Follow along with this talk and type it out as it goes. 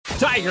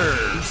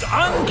Tigers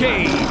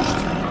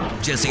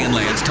Uncaged. Jesse and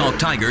Lance talk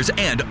Tigers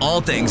and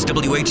all things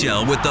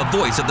WHL with the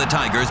voice of the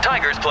Tigers,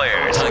 Tigers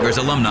players, Tigers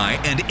alumni,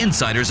 and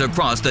insiders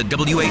across the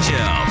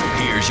WHL.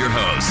 Here's your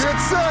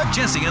hosts,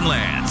 Jesse and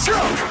Lance.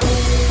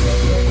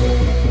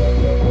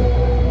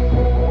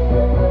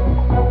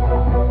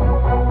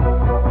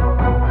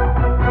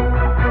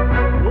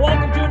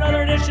 Welcome to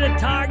another edition of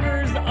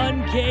Tigers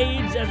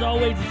Uncaged. As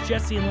always, it's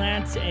Jesse and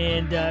Lance,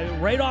 and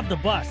right off the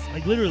bus,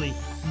 like literally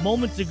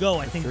moments ago,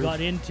 I think, got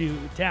into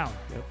town.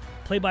 Yep.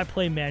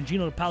 Play-by-play man,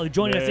 Gino DePaoli,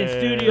 joining us in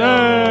studio.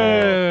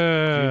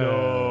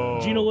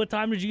 Gino, what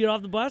time did you get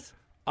off the bus?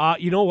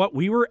 You know what?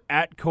 We were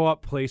at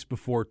Co-op Place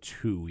before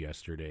 2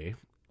 yesterday.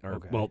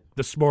 Well,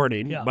 this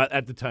morning, but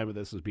at the time of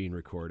this is being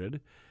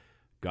recorded.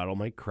 Got all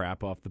my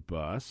crap off the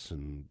bus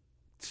and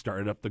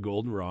started up the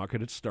Golden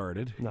Rocket. It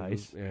started.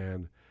 Nice.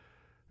 And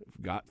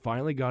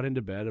finally got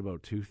into bed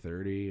about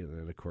 2:30, and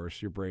then, of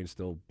course, your brain's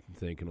still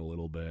thinking a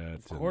little bit.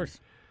 Of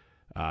course.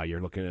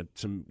 You're looking at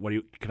some.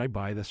 Can I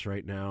buy this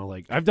right now?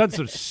 Like, I've done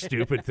some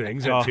stupid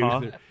things at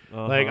 2:30.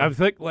 Like, I'm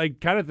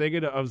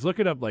thinking. I was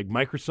looking up like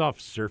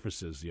Microsoft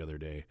Surfaces the other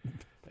day,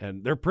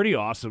 and they're pretty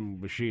awesome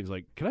machines.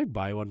 Like, can I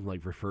buy one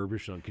like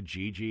refurbished on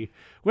Kijiji?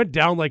 Went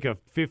down like a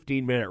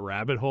 15-minute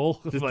rabbit hole.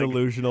 Just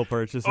delusional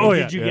purchases. Oh,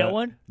 Did you get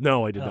one?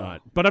 No, I did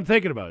not. But I'm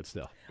thinking about it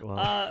still.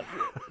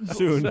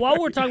 Soon. While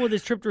we're talking about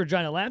this trip to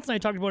Regina, Lance and I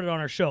talked about it on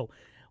our show.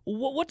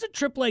 What's a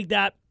trip like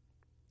that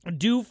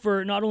do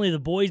for not only the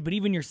boys, but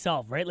even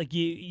yourself, right? Like,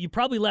 you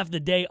probably left the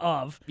day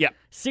of. Yeah.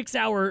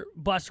 6-hour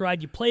bus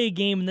ride, you play a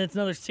game, and then it's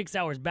another 6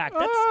 hours back.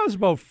 It's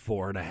about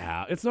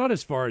 4.5. It's not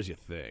as far as you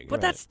think.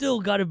 But that's still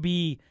got to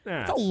be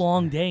that's a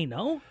long day,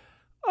 no?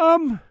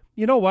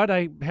 You know what?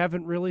 I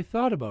haven't really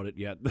thought about it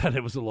yet, that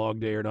it was a long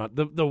day or not.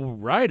 The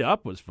ride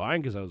up was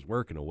fine because I was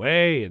working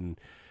away, and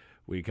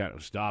we kind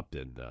of stopped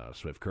in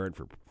Swift Current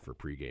for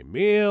pregame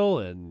meal,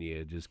 and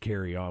you just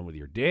carry on with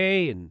your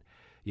day, and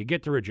you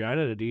get to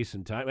Regina at a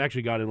decent time. I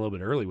actually got in a little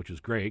bit early, which was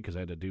great because I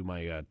had to do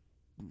my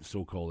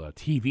so-called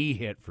TV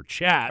hit for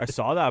chat. I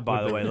saw that,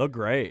 by the way. It looked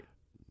great.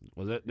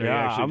 Was it?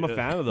 I'm a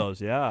fan of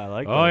those. Yeah, I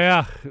like those. Oh,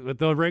 yeah. With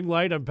the ring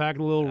light, I'm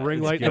packing a little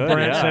ring light in the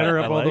brand center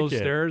up all those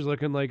stairs,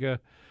 looking like an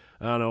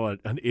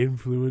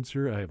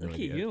influencer. I have no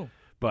idea. Look at you.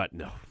 But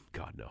no,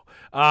 God, no.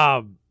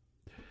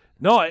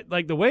 No,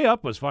 like the way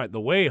up was fine. The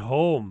way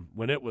home,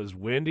 when it was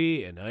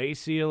windy and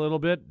icy a little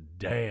bit,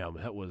 damn,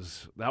 that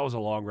was a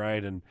long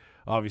ride. And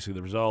obviously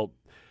the result,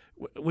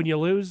 when you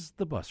lose,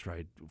 the bus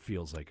ride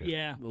feels like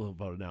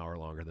about an hour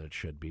longer than it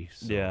should be.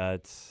 So. Yeah,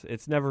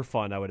 it's never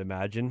fun, I would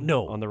imagine.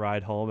 No. On the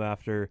ride home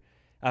after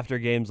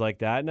games like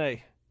that. And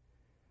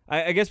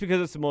I guess because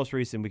it's the most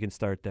recent, we can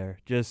start there.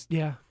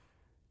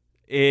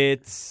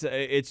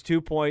 It's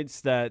 2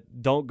 points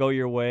that don't go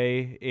your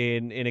way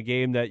in a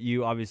game that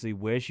you obviously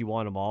wish you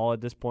want them all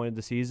at this point of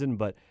the season.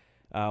 But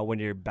when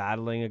you're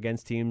battling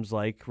against teams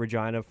like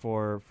Regina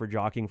for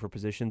jockeying for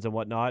positions and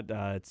whatnot,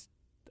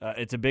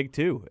 it's a big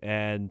two.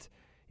 And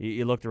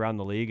you looked around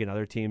the league and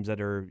other teams that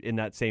are in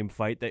that same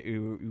fight that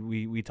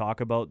we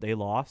talk about, they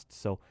lost.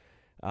 So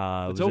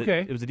it's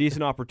okay. It was a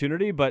decent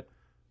opportunity, but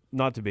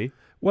not to be.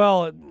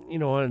 Well,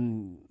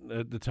 and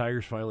the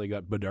Tigers finally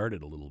got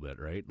bedarded a little bit,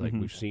 right? Like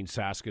we've seen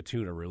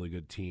Saskatoon, a really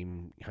good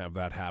team, have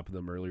that happen to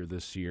them earlier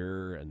this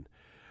year, and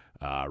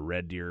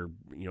Red Deer,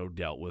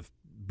 dealt with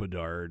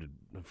Bedard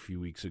a few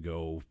weeks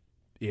ago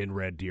in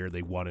Red Deer.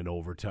 They won in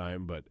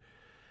overtime, but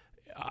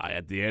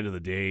at the end of the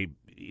day,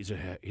 he's a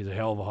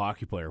hell of a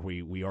hockey player.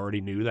 We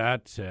already knew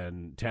that,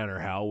 and Tanner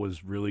Howe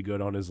was really good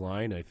on his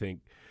line. I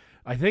think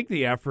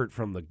the effort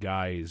from the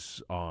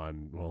guys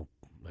on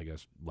I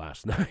guess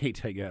last night,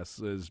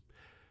 is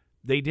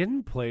they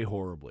didn't play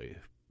horribly,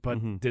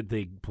 but did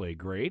they play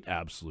great?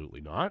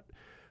 Absolutely not.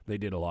 They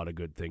did a lot of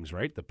good things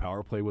right. The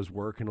power play was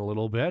working a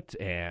little bit,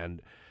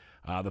 and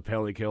the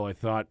penalty kill I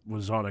thought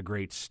was on a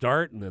great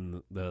start, and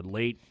then the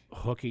late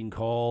hooking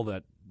call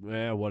that,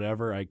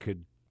 whatever, I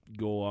could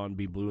go on,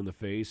 be blue in the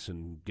face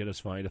and get us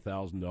fined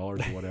 $1,000 or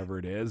whatever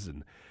it is.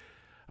 And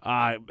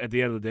at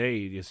the end of the day,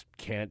 you just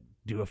can't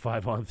do a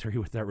 5-on-3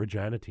 with that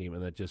Regina team,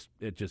 and it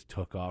just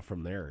took off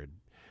from there. And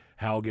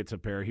Howe gets a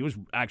pair.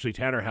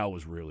 Tanner Howe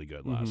was really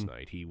good last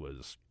night. He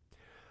was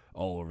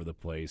all over the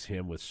place.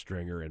 Him with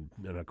Stringer and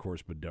of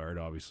course Bedard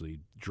obviously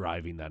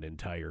driving that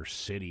entire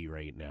city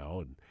right now.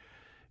 And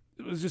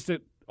it was just an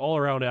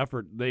all-around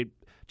effort. They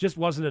just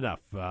wasn't enough.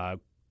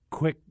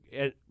 Quick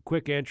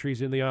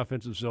entries in the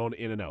offensive zone,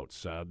 in and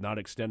outs. Not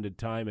extended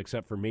time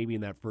except for maybe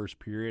in that first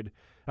period.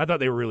 I thought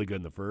they were really good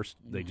in the first.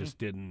 They just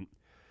didn't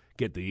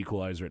get the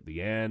equalizer at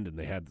the end, and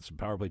they had some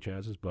power play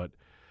chances. But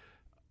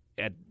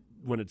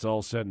when it's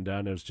all said and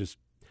done, it was just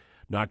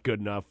not good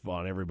enough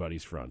on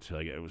everybody's front.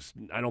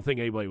 I don't think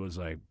anybody was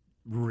like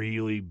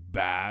really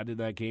bad in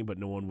that game, but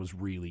no one was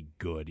really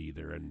good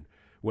either. And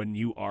when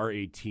you are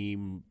a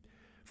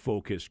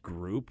team-focused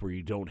group where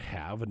you don't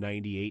have a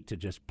 98 to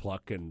just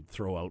pluck and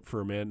throw out for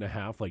a minute and a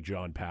half like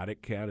John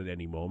Paddock can at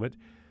any moment,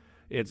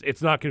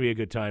 it's not going to be a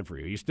good time for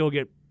you.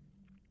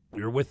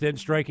 You're within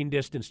striking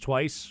distance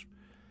twice,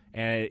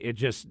 and it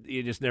just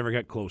never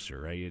got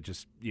closer, right?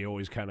 You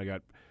always kind of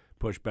got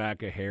pushed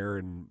back a hair,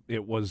 and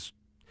it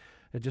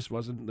just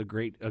wasn't a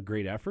great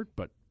effort,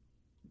 but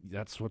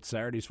that's what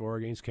Saturday's for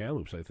against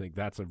Kamloops. I think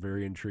that's a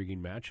very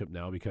intriguing matchup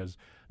now because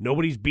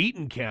nobody's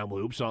beaten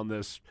Kamloops on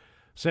this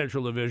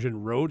Central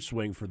Division road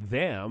swing for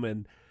them,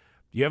 and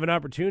you have an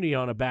opportunity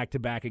on a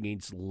back-to-back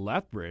against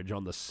Lethbridge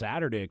on the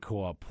Saturday at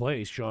Co-op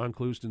Place, Sean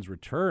Clouston's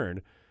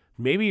return.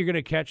 Maybe you're going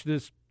to catch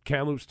this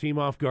Kamloops team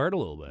off guard a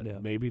little bit. Yeah.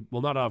 Maybe,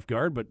 well, not off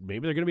guard, but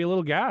maybe they're going to be a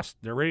little gassed.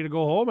 They're ready to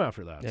go home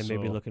after that. And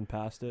maybe looking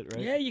past it,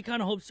 right? Yeah, you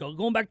kind of hope so.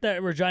 Going back to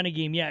that Regina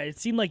game, yeah, it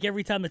seemed like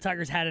every time the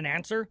Tigers had an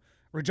answer,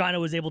 Regina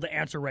was able to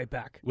answer right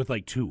back. With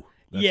like two.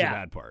 That's yeah, the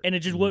bad part. And it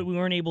just we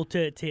weren't able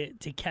to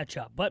catch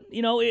up. But,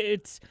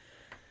 it's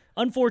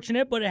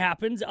unfortunate, but it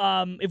happens.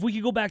 If we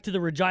could go back to the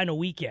Regina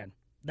weekend,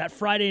 that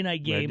Friday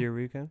night game. Red Deer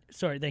weekend?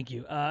 Sorry, thank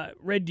you.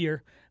 Red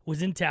Deer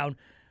was in town.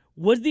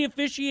 Was the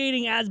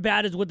officiating as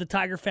bad as what the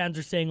Tiger fans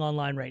are saying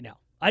online right now?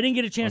 I didn't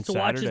get a chance to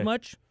watch as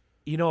much.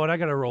 You know what? I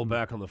got to roll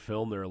back on the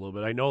film there a little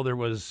bit. I know there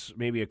was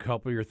maybe a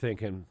couple you're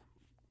thinking,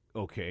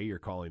 okay, you're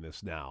calling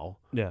this now.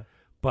 Yeah.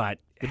 But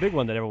the big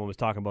one that everyone was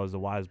talking about is the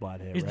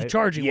Weisblatt hit, Is right? the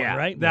charging one,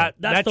 right? That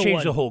That's the changed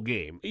one. the whole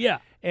game. Yeah.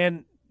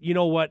 And you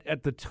know what?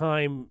 At the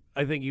time,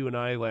 I think you and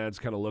I, lads,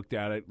 kind of looked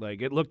at it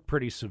like it looked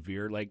pretty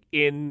severe, like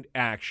in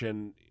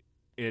action.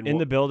 In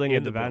the building,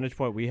 at the vantage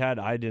point we had,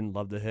 I didn't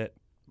love the hit.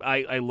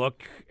 I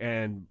look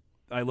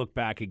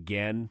back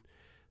again.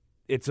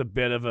 It's a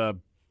bit of a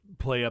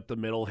play up the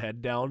middle,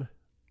 head down.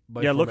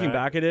 Yeah, looking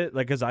back at it,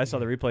 because I saw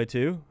the replay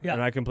too, Yeah.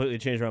 and I completely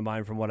changed my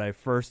mind from what I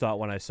first thought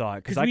when I saw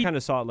it, because I kind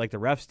of saw it like the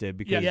refs did.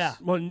 Because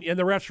Well, and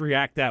the refs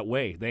react that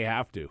way; they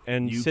have to.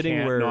 And you sitting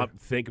can't where not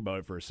think about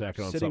it for a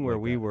second. On sitting where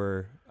like we that.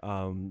 were,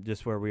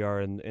 just where we are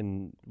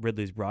in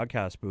Ridley's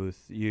broadcast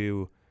booth,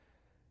 you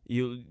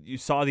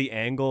saw the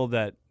angle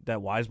that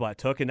Weisblatt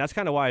took, and that's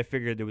kind of why I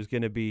figured there was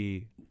going to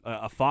be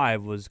a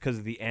 5 was because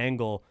of the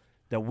angle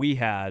that we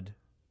had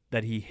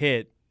that he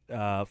hit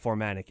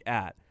Formanek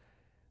at.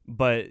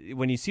 But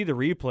when you see the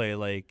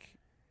replay,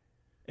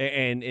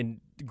 and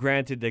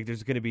granted,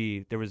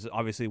 there was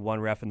obviously one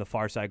ref in the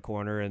far side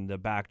corner and the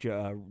back,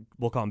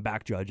 we'll call him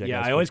back judge. I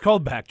guess. I always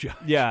called back judge.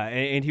 Yeah,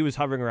 and he was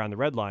hovering around the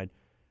red line.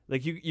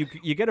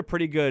 You get a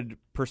pretty good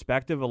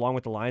perspective along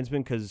with the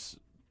linesman, because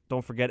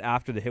don't forget,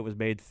 after the hit was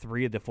made,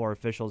 3 of the 4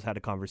 officials had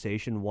a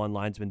conversation. 1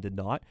 linesman did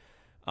not.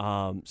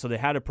 So they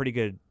had a pretty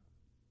good,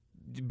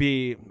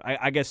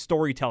 I guess,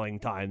 storytelling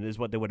time is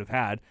what they would have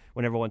had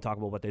when everyone talked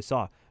about what they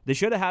saw. They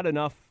should have had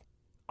enough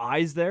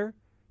eyes there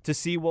to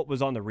see what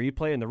was on the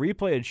replay, and the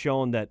replay had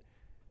shown that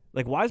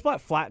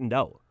Weisblatt flattened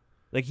out.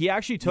 He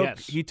actually took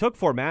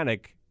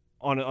Formanek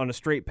on a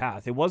straight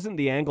path. It wasn't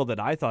the angle that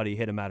I thought he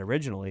hit him at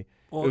originally.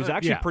 It was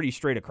actually pretty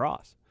straight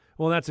across.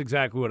 Well, that's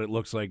exactly what it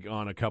looks like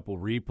on a couple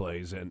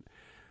replays, and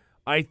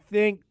I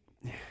think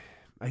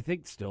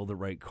still the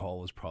right call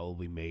was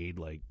probably made,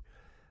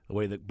 the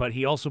way that, but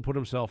he also put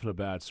himself in a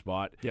bad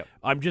spot. Yep.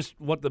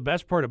 What the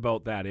best part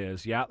about that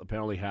is, the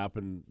penalty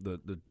happened,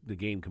 the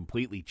game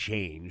completely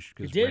changed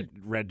because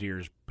Red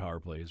Deer's power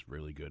play is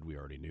really good. We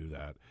already knew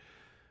that.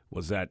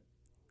 Was that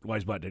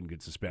Weisblatt didn't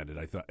get suspended?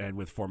 I thought, and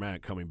with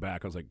Formanek coming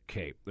back, I was like,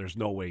 okay, there's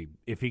no way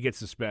if he gets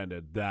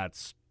suspended,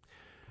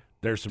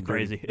 there's some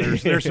crazy.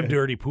 There's some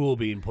dirty pool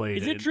being played.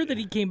 Is it true that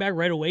he came back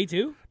right away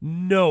too?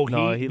 No,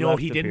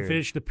 he didn't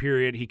finish the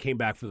period. He came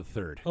back for the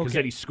third because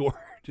then he scored.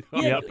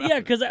 Yeah,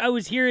 because I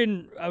was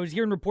hearing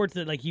reports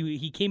that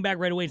he came back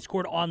right away and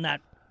scored on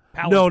that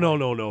power.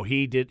 No.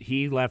 He did.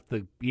 He left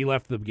the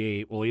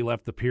game. Well, he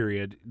left the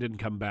period. Didn't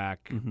come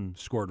back.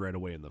 Scored right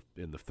away in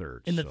the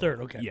third. In the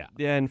third, okay. Yeah.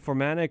 Yeah, and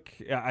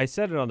Formanek, I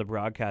said it on the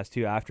broadcast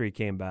too after he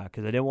came back,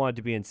 because I didn't want it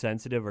to be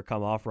insensitive or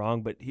come off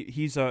wrong. But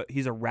he's a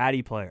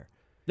ratty player.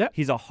 Yeah,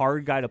 he's a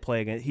hard guy to play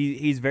against.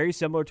 He's very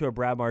similar to a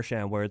Brad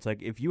Marchand, where it's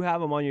if you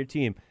have him on your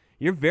team,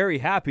 you're very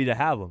happy to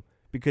have him,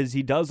 because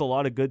he does a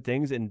lot of good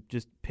things and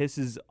just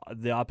pisses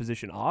the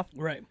opposition off.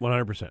 Right.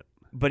 100%.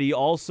 But he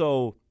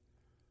also,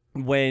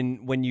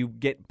 when you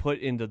get put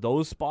into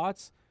those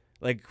spots,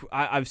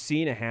 I've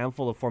seen a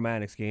handful of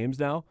Formanek's games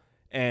now,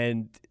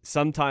 and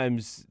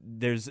sometimes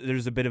there's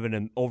a bit of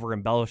an over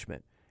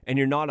embellishment, and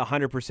you're not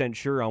 100%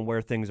 sure on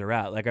where things are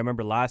at. I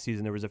remember last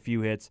season there was a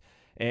few hits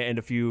and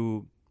a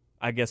few,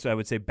 I guess I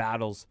would say,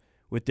 battles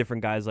with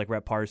different guys like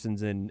Rhett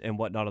Parsons and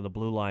whatnot on the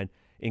blue line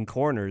in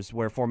corners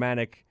where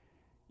Formanek,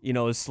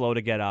 is slow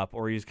to get up,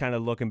 or he's kind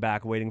of looking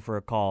back, waiting for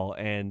a call.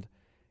 And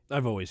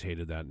I've always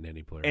hated that in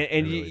any player.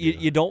 And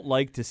you don't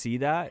like to see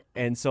that.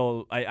 And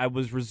so I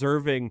was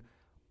reserving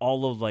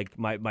all of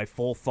my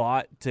full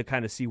thought to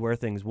kind of see where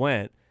things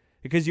went,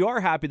 because you are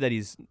happy that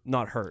he's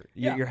not hurt.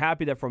 You're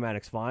happy that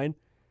Formanek's fine.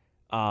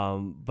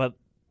 But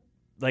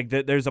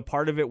there's a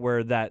part of it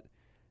where that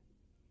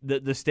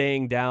the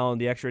staying down,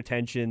 the extra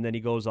attention, then he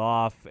goes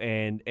off,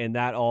 and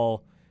that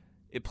all,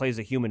 it plays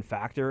a human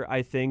factor,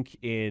 I think,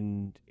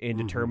 in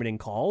determining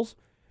calls,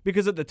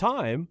 because at the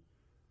time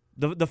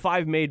the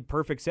 5 made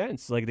perfect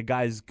sense. The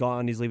guy's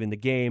gone, he's leaving the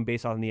game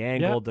based on the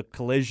angle, the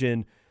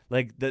collision.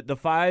 The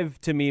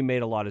 5 to me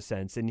made a lot of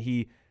sense, and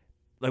he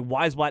like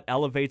Weisblatt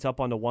elevates up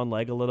onto one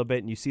leg a little bit,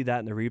 and you see that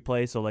in the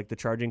replay, so like the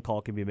charging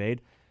call can be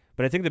made.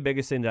 But I think the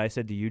biggest thing that I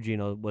said to you,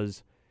 Gino,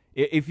 was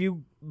if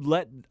you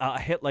let a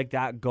hit like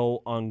that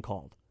go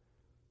uncalled,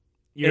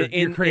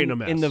 you're creating a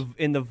mess.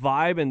 In the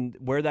vibe and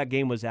where that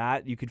game was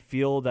at, you could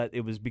feel that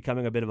it was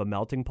becoming a bit of a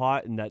melting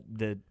pot, and that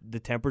the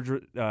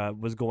temperature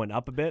was going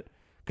up a bit.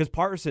 Because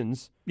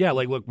Parsons,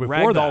 look before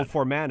ragdolled that,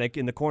 Formanek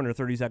in the corner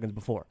 30 seconds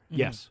before.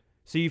 Yes.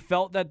 So you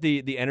felt that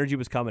the energy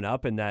was coming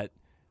up, and that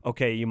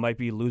okay, you might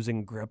be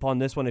losing grip on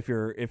this one if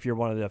you're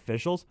one of the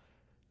officials.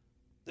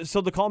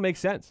 So the call makes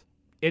sense.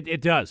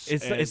 It does.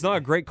 It's not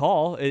a great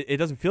call. It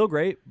doesn't feel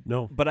great.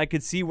 No. But I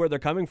could see where they're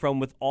coming from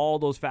with all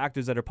those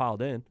factors that are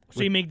piled in.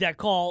 So you make that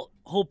call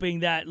hoping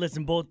that,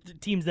 listen, both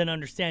teams then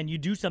understand you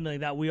do something like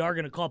that, we are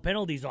going to call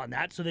penalties on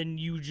that. So then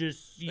you don't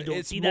see that anymore.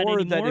 It's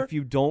more that if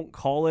you don't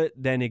call it,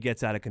 then it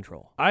gets out of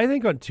control. I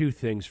think on two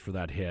things for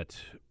that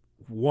hit.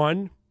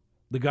 One,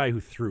 the guy who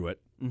threw it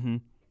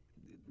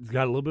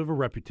got a little bit of a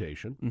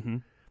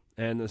reputation.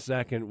 And the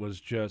second was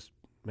just,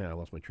 man, I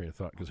lost my train of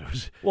thought because I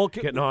was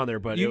getting on there.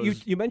 But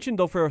you mentioned,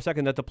 though, for a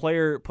second that the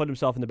player put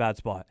himself in the bad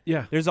spot.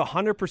 Yeah. There's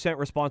 100%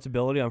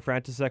 responsibility on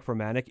František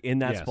Formanek in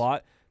that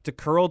spot to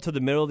curl to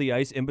the middle of the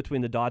ice in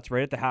between the dots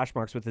right at the hash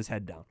marks with his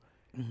head down.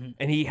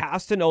 And he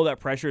has to know that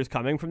pressure is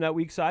coming from that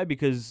weak side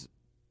because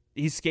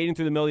he's skating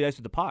through the middle of the ice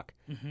with the puck.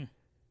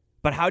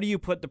 But how do you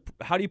put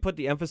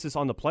the emphasis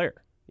on the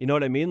player? You know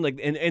what I mean? Like,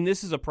 and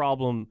this is a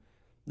problem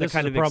that this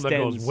kind is of a problem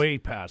extends. that goes way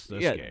past this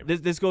game.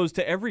 This goes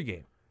to every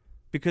game.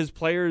 Because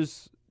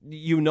players,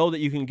 you know that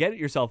you can get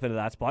yourself into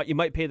that spot. You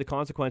might pay the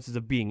consequences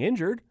of being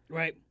injured.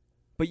 Right.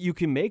 But you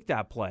can make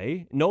that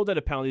play, know that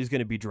a penalty is going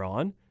to be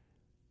drawn.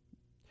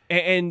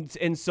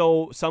 And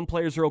so some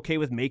players are okay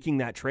with making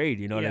that trade.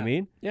 You know what I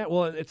mean? Yeah,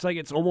 well, it's like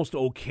it's almost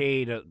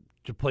okay to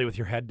play with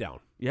your head down.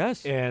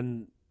 Yes.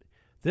 And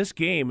this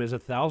game is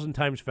 1,000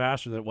 times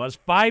faster than it was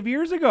 5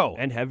 years ago.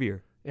 And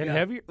heavier.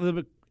 Heavier.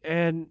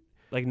 And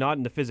like not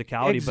in the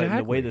physicality, but in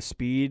the way the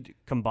speed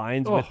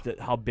combines with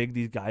how big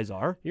these guys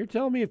are. You're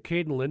telling me if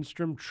Caden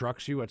Lindstrom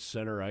trucks you at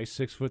center ice,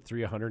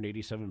 6'3",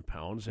 187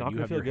 pounds, and you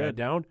have your head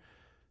down,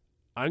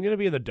 I'm going to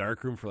be in the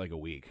dark room for like a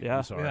week. Yeah.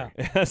 I'm sorry.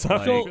 Yeah. So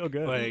feel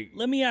good.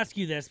 Let me ask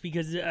you this,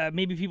 because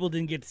maybe people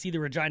didn't get to see the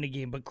Regina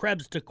game, but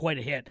Krebs took quite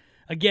a hit.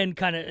 Again,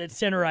 kind of at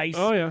center ice.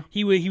 Oh, yeah.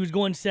 He was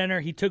going center.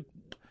 He took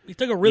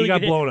a really good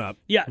hit. He got blown up.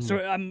 Yeah, so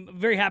I'm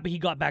very happy he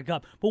got back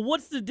up. But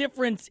what's the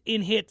difference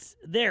in hits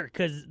there?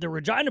 Because the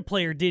Regina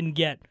player didn't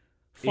get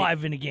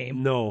 5 in a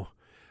game. No.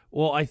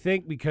 Well, I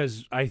think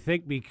because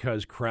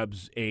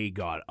Krebs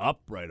got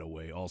up right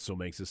away also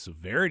makes the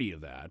severity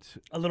of that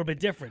a little bit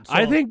different. So.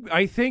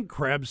 I think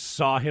Krebs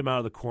saw him out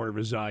of the corner of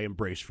his eye and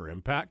braced for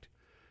impact,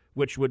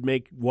 which would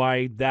make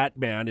why that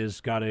man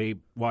has got a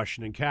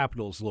Washington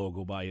Capitals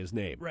logo by his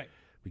name. Right.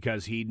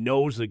 Because he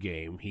knows the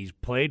game. He's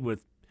played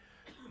with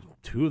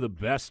two of the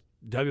best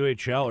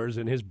WHLers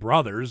and his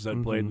brothers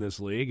that played in this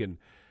league, and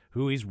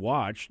who he's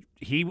watched.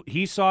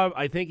 He saw.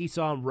 I think he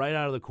saw him right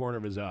out of the corner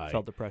of his eye.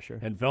 Felt the pressure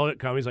and felt it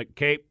coming. He's like,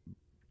 "Okay,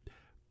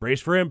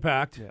 brace for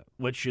impact,"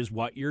 which is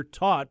what you're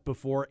taught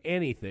before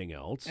anything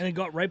else. And then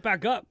got right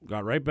back up.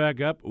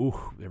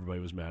 Ooh, everybody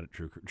was mad at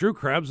Drew. Drew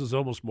Krebs was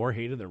almost more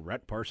hated than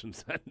Rhett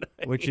Parsons that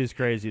night, which is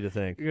crazy to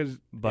think.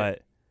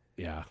 But.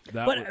 Yeah,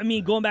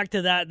 going back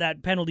to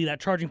that penalty, that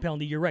charging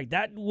penalty, you're right.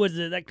 That was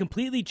that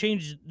completely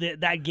changed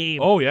that game.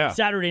 Oh yeah,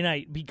 Saturday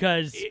night,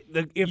 because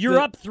if you're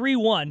up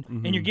 3-1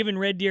 and you're giving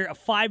Red Deer a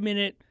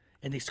 5-minute,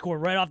 and they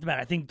scored right off the bat.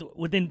 I think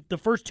within the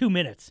first 2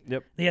 minutes,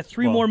 they had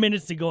 3 more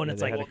minutes to go, and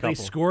it's like they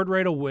scored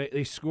right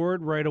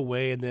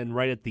away. And then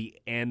right at the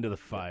end of the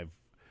 5,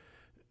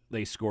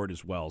 they scored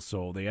as well.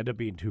 So they ended up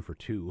being 2 for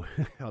 2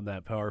 on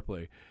that power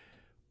play.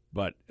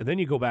 And then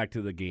you go back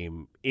to the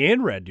game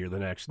in Red Deer the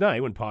next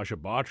night when Pasha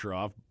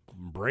Bacharov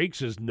breaks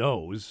his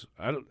nose.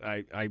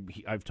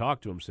 I've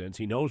talked to him since.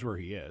 He knows where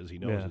he is. He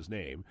knows his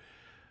name.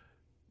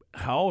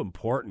 How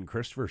important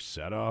Christopher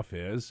Setoff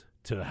is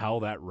to how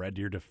that Red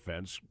Deer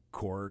defense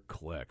core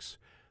clicks.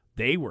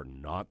 They were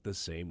not the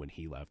same when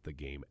he left the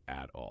game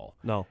at all.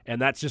 No. And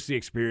that's just the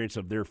experience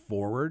of their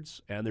forwards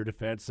and their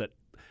defense that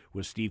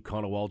with Steve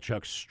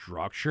Konowalchuk's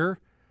structure,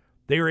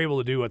 they were able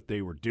to do what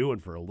they were doing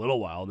for a little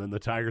while, and then the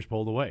Tigers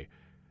pulled away.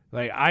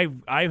 Like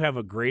I have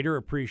a greater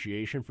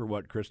appreciation for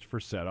what Christopher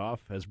Setoff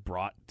has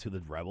brought to the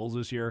Rebels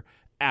this year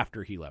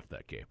after he left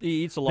that game.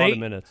 He eats a lot of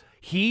minutes.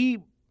 He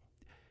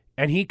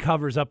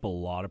covers up a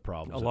lot of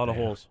problems. A lot of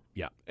holes.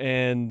 Yeah.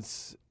 And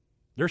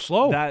they're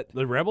slow.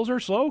 The Rebels are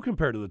slow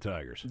compared to the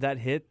Tigers. That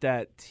hit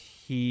that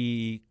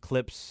he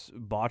clips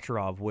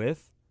Bacharov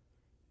with,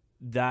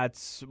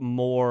 that's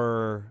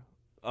more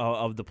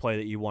of the play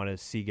that you want to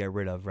see get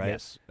rid of, right?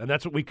 Yes, and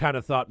that's what we kind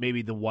of thought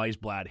maybe the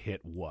Weisblatt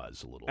hit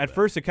was a little bit. At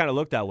first, it kind of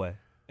looked that way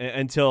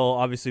until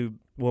obviously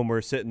when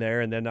we're sitting there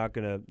and they're not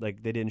going to,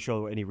 like, they didn't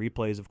show any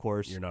replays, of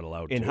course. You're not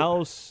allowed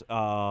in-house,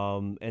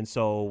 and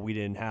so we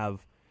didn't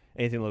have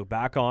anything to look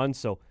back on.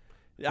 So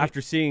after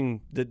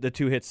seeing the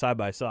two hits side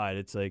by side,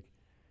 it's like,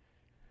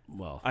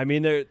 well, I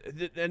mean,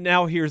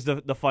 now here's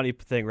the funny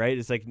thing, right?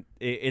 It's like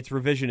it's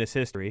revisionist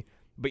history,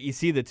 but you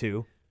see the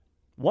two.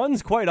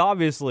 One's quite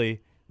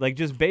obviously, like,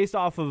 just based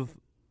off of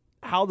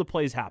how the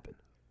plays happen.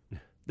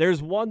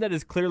 There's one that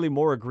is clearly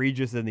more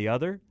egregious than the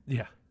other.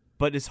 Yeah.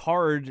 But it's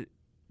hard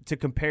to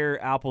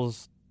compare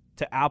apples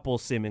to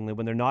apples seemingly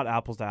when they're not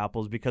apples to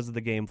apples because of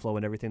the game flow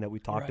and everything that we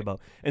talked about.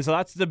 And so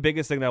that's the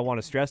biggest thing that I want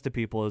to stress to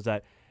people is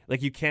that,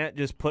 like, you can't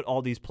just put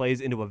all these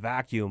plays into a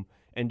vacuum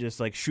and just,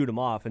 like, shoot them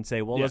off and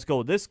say, well, let's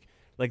go this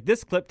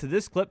clip to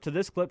this clip to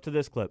this clip to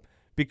this clip.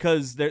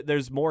 Because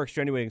there's more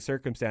extenuating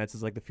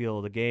circumstances like the feel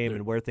of the game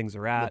and where things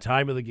are at. The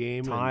time of the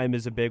game. Time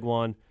is a big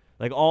one.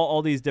 Like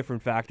all these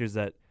different factors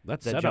that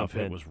setup jump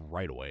in. was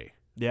right away.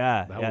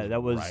 Yeah,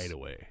 that was right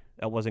away.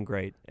 That wasn't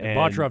great. And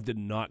Bottrov did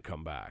not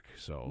come back.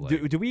 So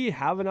do we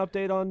have an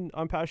update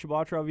on Pasha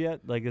Bottrov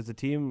yet? Like, has the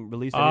team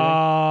released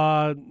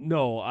anything?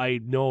 No. I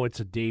know it's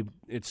a day.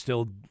 It's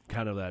still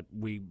kind of that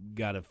we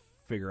got to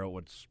figure out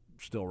what's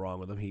still wrong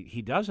with him.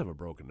 He does have a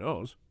broken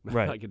nose.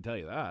 Right. I can tell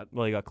you that.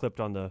 Well, he got clipped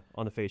on the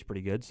face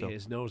pretty good. So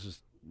his nose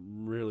is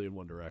really in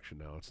one direction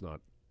now. It's not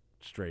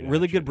straight.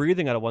 Really good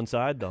breathing out of one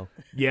side, though.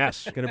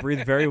 Yes. Going to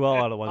breathe very well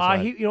out of one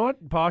side. You know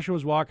what? Pasha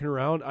was walking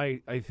around.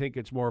 I think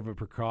it's more of a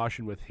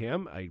precaution with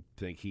him. I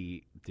think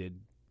he did.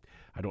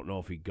 I don't know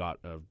if he got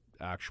an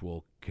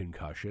actual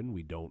concussion.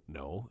 We don't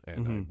know.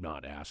 And I'm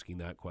not asking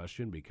that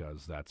question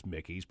because that's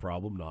Mickey's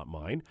problem, not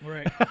mine.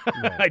 Right.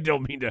 I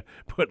don't mean to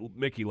put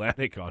Mickey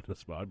Lanik on the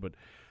spot, but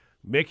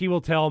Mickey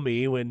will tell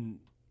me when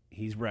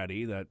he's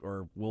ready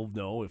or we'll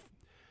know if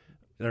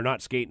they're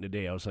not skating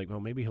today. I was like, well,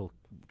 maybe he'll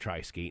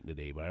try skating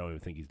today, but I don't even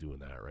think he's doing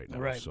that right now.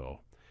 Right. So,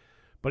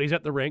 but he's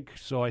at the rink,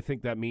 so I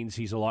think that means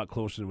he's a lot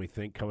closer than we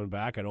think coming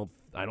back. I don't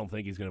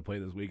think he's going to play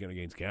this weekend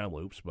against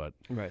Kamloops, but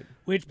right.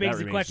 Which begs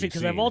the question,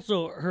 because I've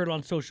also heard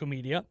on social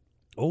media.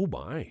 Oh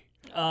my!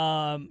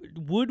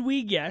 Would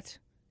we get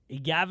a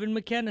Gavin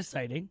McKenna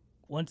sighting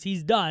once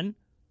he's done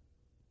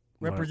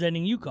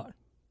representing UConn?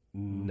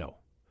 No.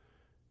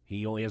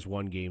 He only has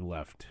one game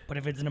left. But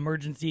if it's an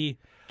emergency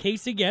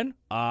case again?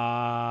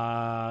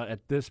 At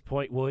this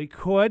point, well, he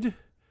could.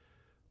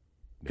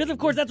 Because, of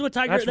course, that's what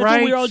That's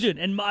what we're all doing.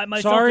 And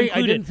myself Sorry,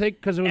 included. I didn't think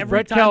because it was every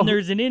Brett time Calhoun.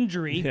 there's an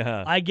injury,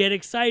 I get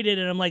excited,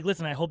 and I'm like,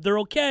 listen, I hope they're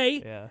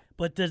okay. Yeah.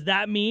 But does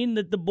that mean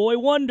that the boy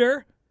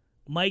wonder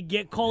might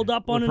get called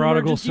up on the an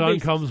prodigal emergency son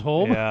basis? comes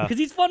home? Yeah. Because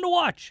he's fun to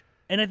watch.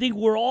 And I think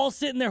we're all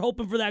sitting there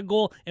hoping for that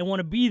goal and want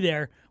to be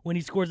there when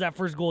he scores that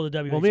first goal of the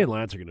WHL. Well, me and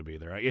Lance are going to be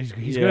there. He's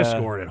going to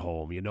score it at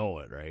home. You know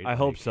it, right? I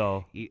hope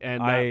so.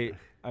 I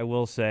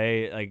will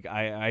say, like,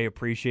 I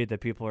appreciate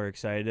that people are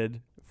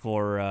excited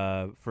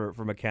for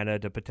McKenna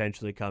to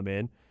potentially come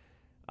in.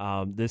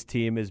 This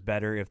team is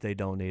better if they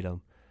don't need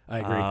him. I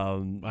agree.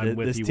 I'm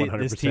with you 100%.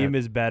 This team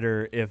is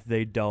better if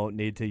they don't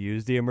need to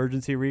use the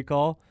emergency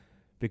recall,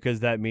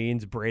 because that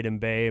means Braden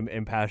Bame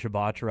and Pasha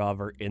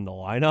Bottrov are in the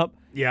lineup.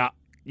 Yeah.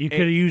 You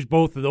could have used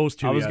both of those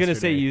two. I was going to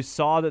say, you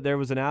saw that there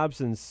was an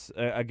absence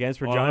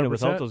against Regina 100%.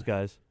 without those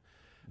guys.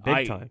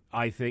 Big time.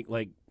 I think,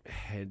 like,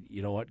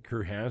 you know what?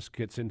 Kurhask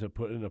gets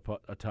put in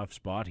a tough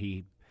spot.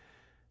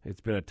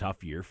 It's been a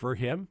tough year for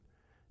him,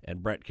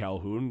 and Brett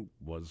Calhoun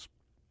was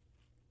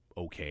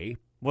okay.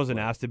 Wasn't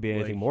asked to be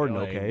anything more than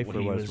okay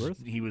for what it's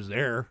worth. He was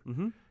there.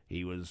 Mm-hmm.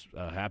 He was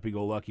a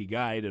happy-go-lucky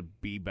guy to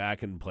be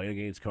back and playing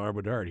against Connor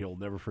Bedard. He'll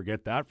never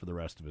forget that for the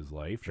rest of his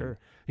life. Sure. And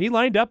he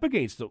lined up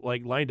against that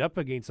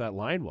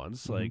line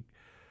once. Mm-hmm. Like,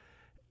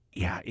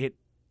 yeah,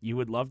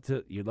 you'd love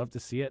to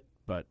see it,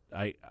 but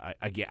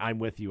I'm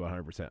with you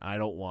 100%. I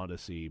don't want to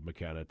see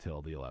McKenna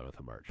till the 11th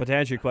of March. But to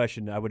answer your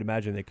question, I would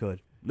imagine they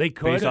could. They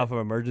could based off of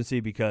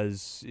emergency,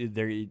 because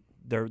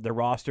their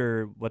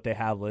roster, what they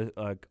have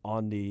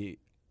on the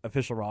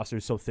official roster,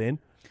 is so thin.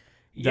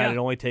 That it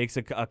only takes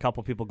a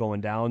couple people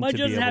going down. But it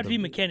doesn't have to be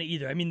McKenna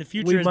either. I mean, the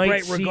future is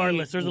bright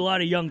regardless. There's a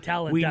lot of young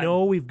talent. We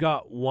know we've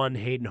got one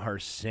Hayden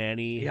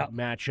Harsani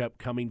matchup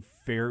coming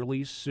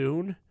fairly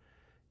soon.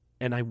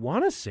 And I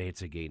want to say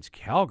it's against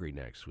Calgary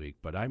next week,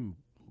 but I'm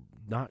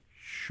not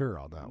sure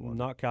on that one.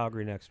 Not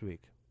Calgary next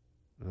week.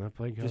 They're not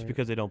playing Calgary? Just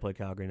because they don't play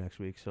Calgary next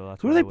week. So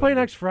that's who do they play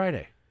next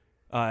Friday?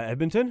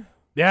 Edmonton?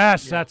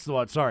 Yes, that's the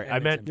one. Sorry.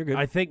 Edmonton.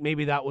 I think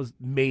maybe that was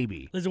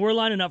maybe. Listen, we're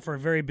lining up for a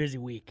very busy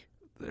week.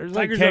 There's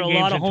Tigers like 10 got a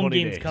games lot of in home 20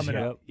 games days. coming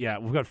up. Yeah,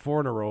 we've got 4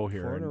 in a row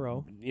here. 4 in a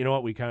row. You know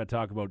what? We kind of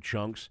talk about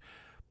chunks.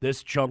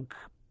 This chunk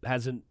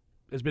has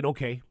been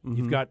okay. Mm-hmm.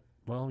 You've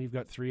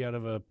got 3 out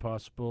of a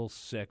possible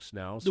 6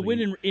 now. The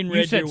win in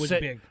Red Deer was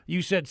big.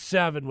 You said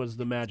 7 was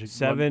the magic.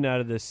 7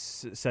 out of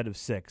this set of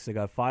 6. They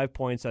got 5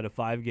 points out of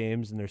 5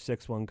 games, and their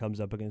 6th one comes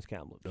up against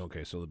Kamloops.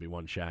 Okay, so they'll be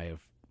one shy of.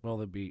 Well,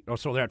 they'll be. Oh,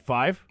 so they're at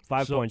 5.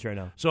 5 points right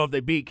now. So if they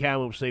beat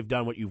Kamloops, they've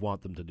done what you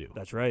want them to do.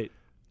 That's right.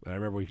 I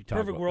remember we talked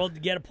Perfect about world to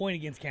get a point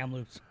against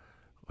Kamloops.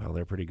 Well,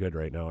 they're pretty good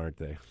right now, aren't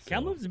they?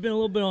 Kamloops has been a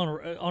little bit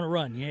on a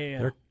run.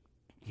 Yeah.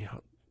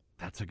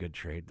 That's a good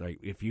trade. Like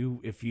if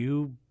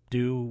you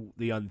do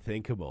the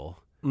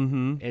unthinkable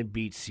and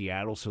beat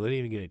Seattle, so they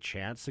didn't even get a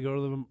chance to go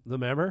to the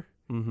member.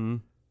 Mm-hmm.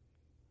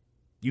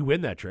 You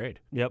win that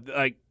trade. Yep.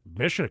 Like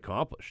mission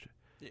accomplished.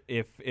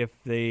 If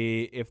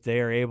they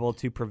are able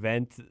to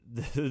prevent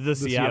the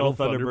Seattle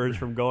Thunderbirds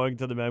from going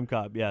to the Mem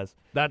Cup, yes.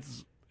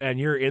 And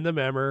you're in the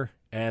member,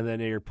 and then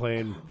you're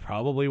playing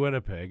probably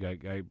Winnipeg.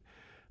 I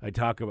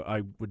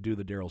would do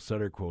the Daryl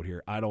Sutter quote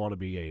here. I don't want to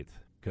be 8th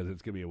because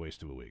it's going to be a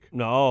waste of a week.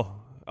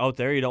 No, out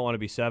there you don't want to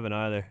be 7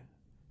 either.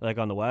 Like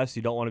on the West,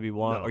 you don't want to be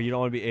 1, or you don't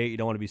want to be 8. You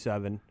don't want to be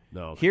 7.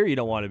 No, here you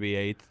don't want to be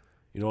 8th.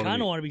 You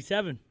kind of want to be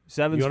 7.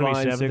 7's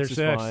fine. 7 6 is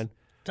fine.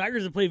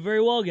 Tigers have played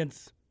very well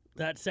against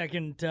that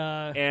second.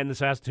 And the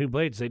Saskatoon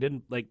Blades, they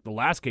didn't like the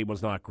last game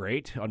was not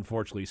great,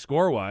 unfortunately,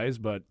 score wise.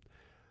 But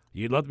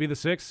you'd love to be the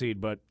 6th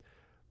seed. But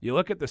you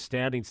look at the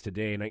standings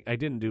today, and I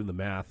didn't do the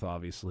math,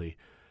 obviously.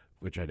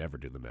 Which I never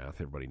do the math.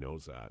 Everybody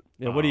knows that.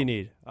 Yeah, what do you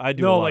need? I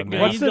do. No, a lot like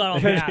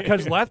of math.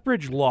 because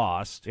Lethbridge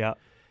lost. Yeah,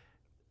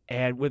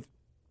 and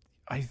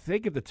I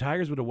think if the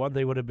Tigers would have won,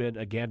 they would have been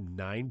again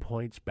 9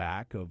 points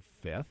back of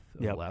 5th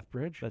of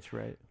Lethbridge. That's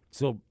right.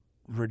 So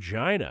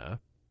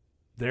Regina,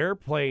 they're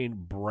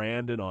playing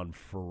Brandon on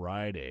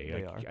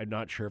Friday. I'm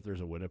not sure if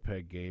there's a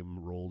Winnipeg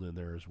game rolled in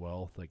there as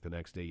well. Like the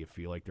next day, you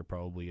feel like there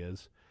probably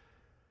is.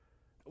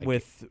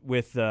 Like,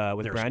 with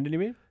Brandon, you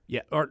mean?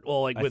 Yeah,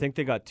 I think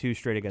they got 2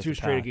 straight against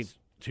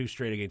two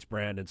straight against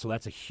Brandon. So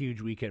that's a huge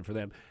weekend for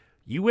them.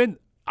 You win.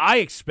 I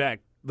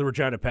expect the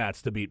Regina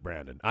Pats to beat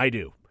Brandon. I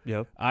do.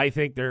 Yep. I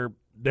think they're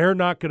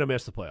not going to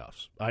miss the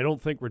playoffs. I don't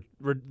think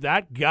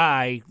that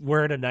guy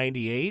wearing a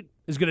 98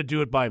 is going to do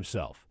it by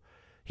himself.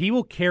 He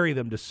will carry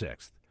them to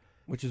 6th,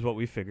 which is what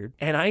we figured.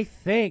 And I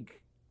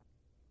think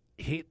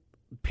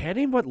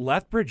pending what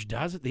Lethbridge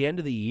does at the end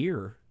of the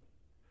year,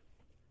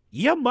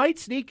 you might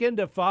sneak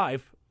into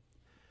 5.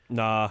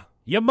 Nah.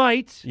 You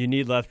might. You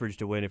need Lethbridge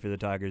to win if you're the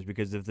Tigers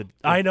because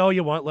I know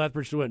you want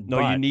Lethbridge to win.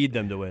 No, you need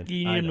them to win.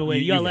 You need them to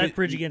win. You got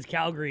Lethbridge against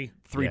Calgary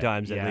 3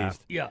 times at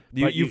least. Yeah.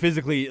 You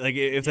physically, like,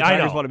 if the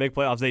Tigers want to make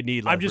playoffs, they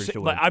need Lethbridge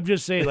to win. I'm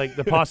just saying, like,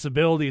 the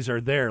possibilities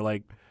are there.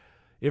 Like,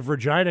 if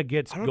Regina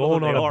gets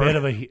going on a bit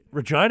of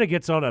Regina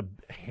gets on a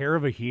hair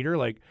of a heater,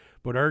 like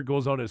Bedard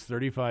goes on his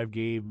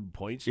 35-game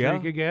point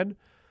streak again,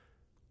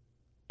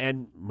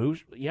 and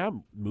Moose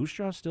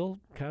Jaw still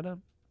kind of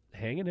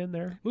hanging in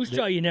there. Moose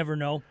Jaw, you never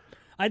know.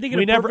 I think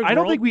I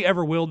don't think we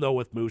ever will know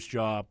with Moose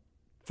Jaw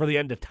for the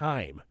end of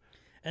time.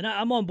 And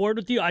I'm on board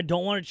with you. I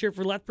don't want to cheer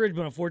for Lethbridge,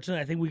 but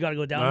unfortunately, I think we got to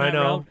go down that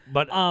route.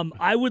 But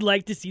I would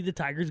like to see the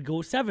Tigers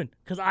go 7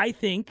 because I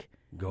think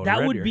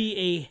that would be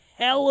a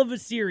hell of a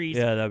series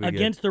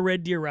against the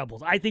Red Deer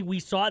Rebels. I think we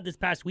saw it this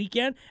past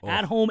weekend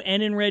at home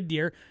and in Red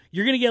Deer.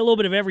 You're going to get a little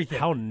bit of everything.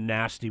 How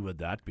nasty would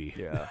that be?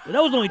 Yeah,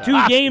 that was only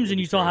 2 games, and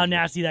you saw how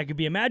nasty that could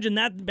be. Imagine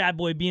that bad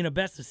boy being a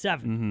best of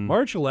 7. Mm-hmm.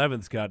 March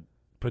 11th's got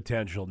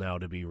potential now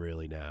to be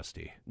really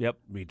nasty. Yep.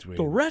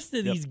 The rest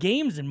of these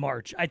games in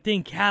March, I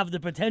think, have the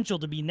potential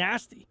to be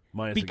nasty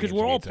because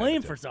we're all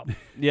playing for something.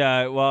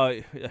 Yeah, well,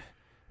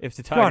 if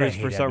the Tigers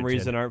for some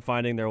reason aren't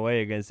finding their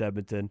way against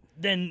Edmonton,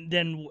 then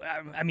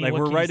I mean, like,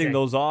 what we're can writing you say?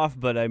 those off,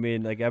 but I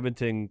mean, like,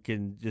 Edmonton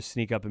can just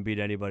sneak up and beat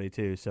anybody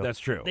too. So that's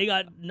true. They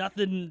got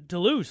nothing to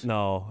lose.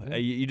 No,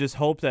 you just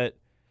hope that.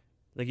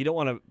 Like, you don't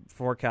want to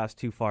forecast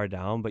too far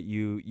down, but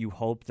you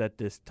hope that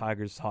this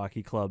Tigers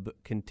hockey club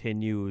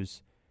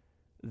continues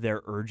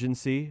their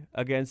urgency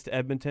against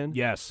Edmonton.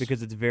 Yes.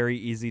 Because it's very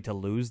easy to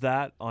lose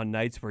that on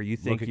nights where you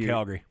think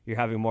Calgary. You're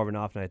having more of an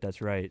off night. That's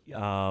right.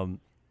 Yeah.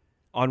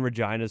 On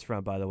Regina's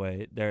front, by the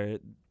way, their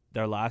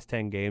last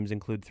 10 games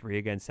include 3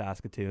 against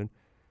Saskatoon.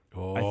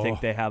 Oh. I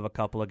think they have a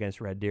couple against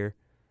Red Deer.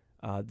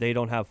 They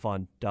don't have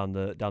fun down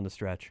the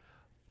stretch.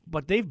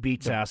 But they've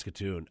beat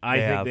Saskatoon.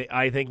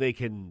 I think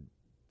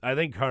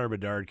Connor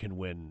Bedard can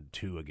win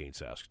 2 against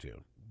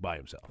Saskatoon by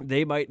himself.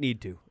 They might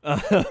need to.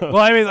 Well,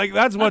 I mean, like,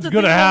 that's what's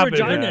going to happen.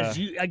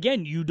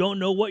 Regina, you don't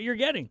know what you're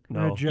getting.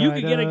 No. You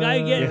could get a guy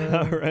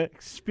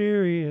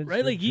experience,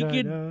 right? Like, he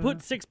could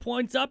put 6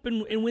 points up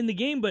and win the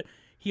game, but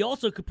he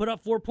also could put up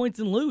 4 points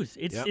and lose.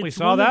 It's we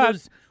saw one that. of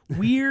those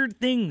weird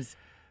things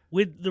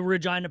with the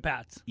Regina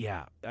Pats.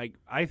 Yeah,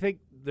 I think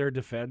their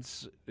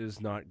defense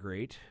is not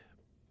great,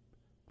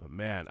 but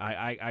man,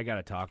 I got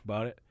to talk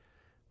about it.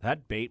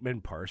 That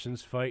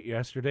Bateman-Parsons fight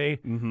yesterday,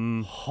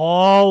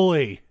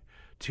 holy,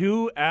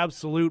 2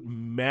 absolute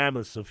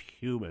mammoths of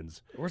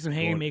humans. There were some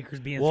haymakers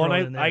being thrown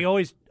in there.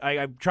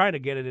 I'm trying to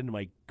get it into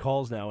my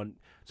calls now, and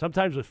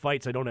sometimes with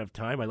fights I don't have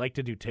time. I like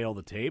to do tail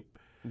the tape.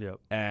 Yep.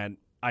 And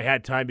I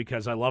had time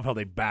because I love how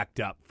they backed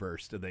up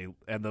first,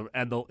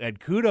 and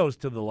kudos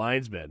to the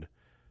linesmen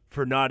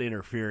for not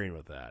interfering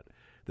with that.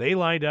 They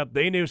lined up.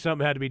 They knew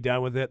something had to be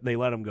done with it, and they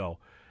let them go.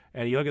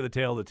 And you look at the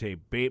tail of the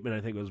tape. Bateman,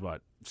 I think, was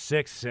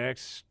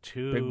 6'6",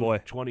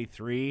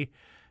 223.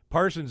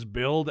 Parsons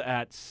billed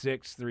at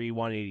 6'3",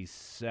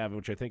 187,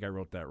 which I think I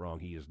wrote that wrong.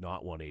 He is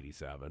not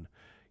 187.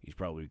 He's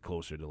probably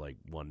closer to like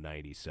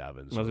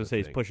 197. I was going to say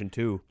he's pushing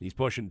 2. He's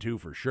pushing 2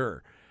 for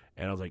sure.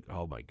 And I was like,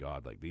 oh, my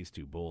God, like, these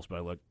 2 bulls. But I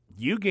look,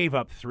 you gave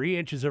up 3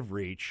 inches of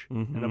reach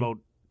and about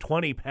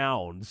 20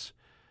 pounds.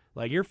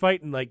 Like, you're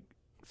fighting, like,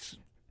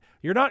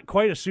 you're not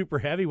quite a super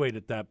heavyweight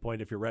at that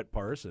point if you're Rhett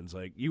Parsons.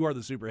 Like, you are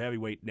the super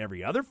heavyweight in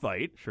every other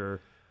fight. Sure.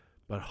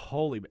 But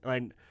holy,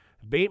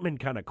 Bateman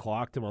kind of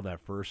clocked him on that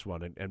first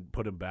one and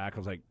put him back. I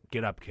was like,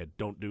 get up, kid.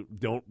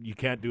 You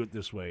can't do it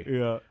this way.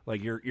 Yeah.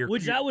 Like,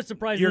 that was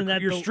surprising.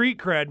 Your street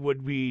cred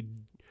would be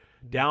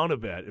down a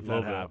bit if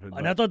that bit. happened.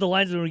 And I thought the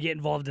linesman would get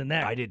involved in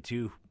that. I did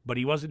too, but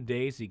he wasn't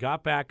dazed. He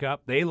got back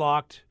up. They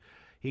locked.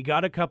 He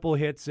got a couple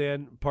hits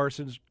in.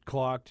 Parsons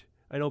clocked.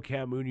 I know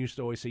Cam Moon used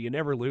to always say, you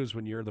never lose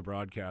when you're the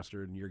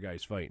broadcaster and your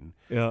guy's fighting.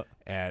 Yeah.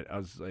 And I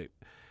was like,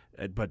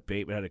 but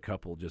Bateman had a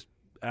couple just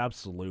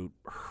absolute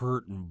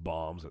hurting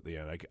bombs at the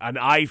end. And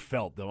I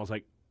felt them. I was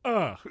like,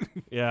 ugh.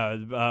 Yeah,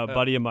 a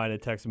buddy of mine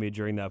had texted me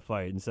during that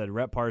fight and said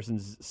Rhett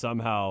Parsons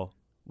somehow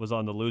was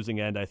on the losing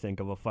end, I think,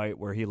 of a fight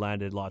where he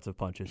landed lots of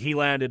punches. He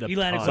landed a ton.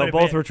 quite So a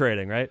both bit. were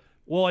trading, right?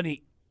 Well, and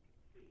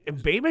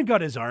Bateman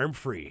got his arm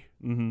free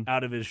Mm-hmm.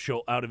 out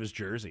of his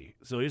jersey,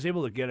 so he was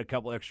able to get a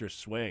couple extra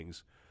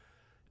swings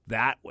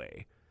that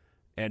way.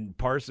 And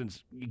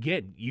Parsons,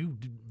 again, you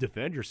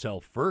defend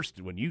yourself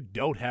first when you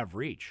don't have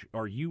reach,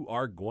 or you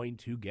are going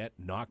to get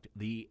knocked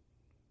the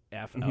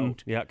F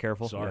out. Yeah,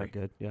 careful. Sorry. Yeah,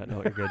 good. Yeah,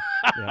 no, you're good.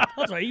 Yeah.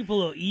 That's right. You can put a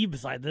little E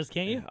beside this,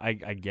 can't you? I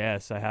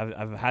guess I've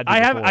had. To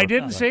I before.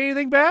 didn't say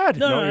anything bad.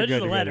 No, you're just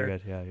good, a you're letter. good, you're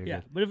good. Yeah, you're Yeah,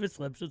 good. but if it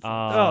slips, it's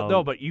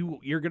No, but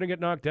you're going to get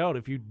knocked out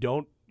if you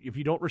don't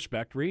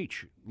respect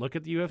reach. Look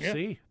at the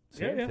UFC.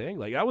 Same Yeah. thing.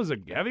 Like, that was a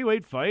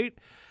heavyweight fight.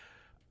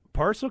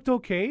 Parse looked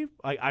okay.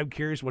 I'm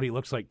curious what he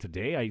looks like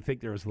today. I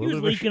think there was a he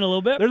little was bit of leaking a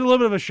little bit. there's a little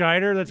bit of a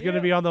shiner that's going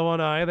to be on the one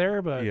eye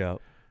there, but Yeah.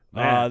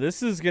 Man.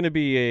 This is going to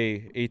be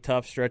a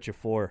tough stretch of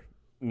 4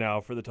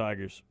 now for the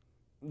Tigers.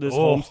 This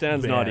Oh,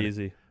 homestand's not man.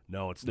 easy.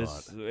 no, it's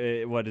This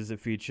not. what does it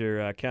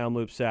feature?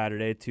 Kamloops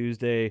Saturday,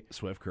 Tuesday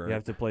Swift Current. you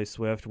have to play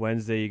Swift.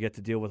 Wednesday you get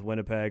to deal with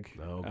Winnipeg,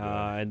 Oh, good.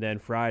 and then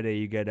Friday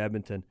you get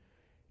Edmonton.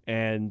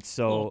 And a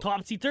so little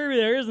topsy-turvy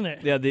there, isn't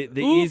it? yeah, the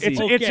Oof,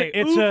 easy.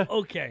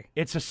 okay.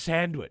 It's a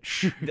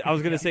sandwich. I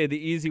was going to say the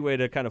easy way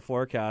to kind of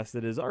forecast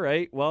it is all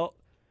right. Well,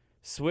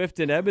 Swift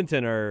and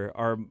Edmonton are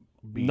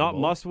not Beatable.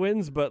 must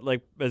wins, but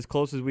like as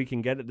close as we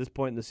can get at this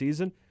point in the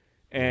season.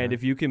 And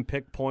if you can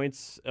pick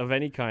points of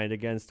any kind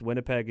against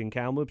Winnipeg and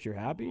Kamloops, you're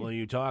happy. Well,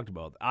 you talked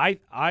about. I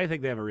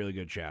think they have a really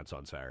good chance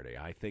on Saturday.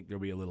 I think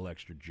there'll be a little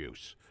extra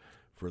juice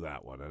for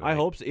that one. And I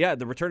hope so. Yeah,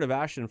 the return of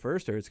Ashton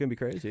Firster, it's going to be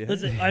crazy.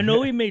 Listen, I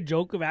know we made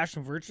joke of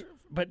Ashton Virtue,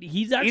 but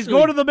he's actually he's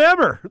going to the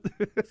member.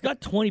 he's got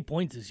 20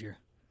 points this year.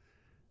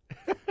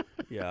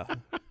 Yeah.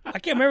 I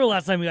can't remember the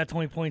last time he got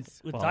 20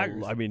 points with Well,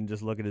 Tigers. I mean,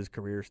 just look at his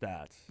career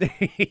stats.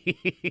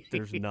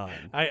 There's none.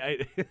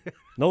 I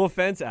No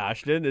offense,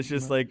 Ashton. It's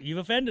just like You've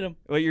offended him.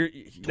 well, you're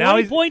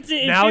 20 points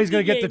in now 50 he's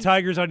going to get the games.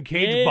 Tigers on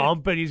cage Yeah.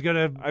 bump, and he's going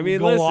to go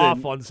listen,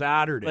 off on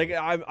Saturday. like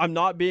I'm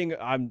not being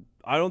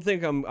I don't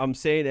think I'm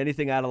saying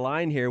anything out of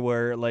line here.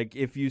 Where like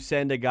if you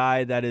send a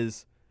guy that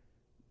is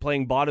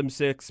playing bottom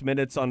 6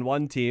 minutes on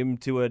one team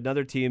to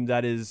another team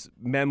that is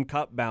Mem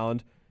Cup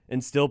bound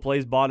and still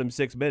plays bottom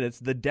 6 minutes,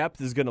 the depth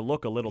is going to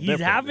look a little He's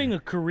different. having a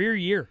career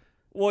year.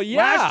 well, yeah.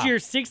 Last year,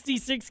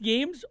 66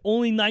 games,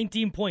 only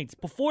 19 points.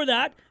 Before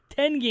that,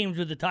 10 games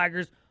with the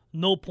Tigers,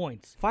 no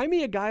points. Find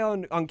me a guy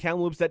on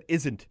Kamloops that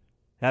isn't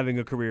having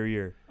a career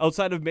year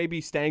outside of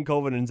maybe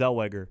Stankoven and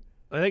Zellweger.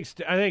 I think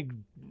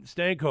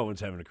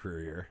Stankoven's having a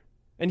career year.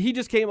 And he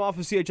just came off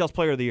of CHL's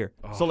Player of the Year.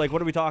 So, like,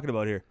 what are we talking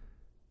about here?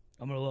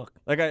 I'm going to look.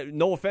 Like,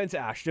 no offense,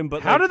 Ashton,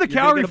 but How like, did the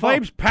you're Calgary thinking about-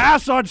 Flames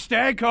pass on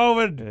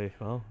Stankoven? Hey,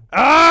 well,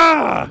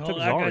 Ah! No, took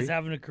that Zari. guy's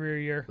having a career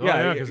year. Oh,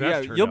 yeah, 'cause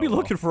that's turned you'll be out well.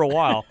 looking for a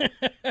while.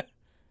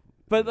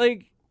 But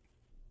like,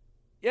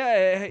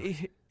 yeah,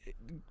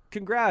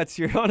 congrats,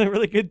 you're on a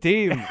really good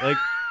team. Like,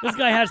 This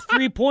guy has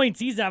 3 points.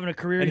 He's having a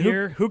career and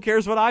year. who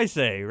cares what I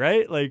say,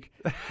 right? Like,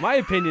 my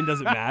opinion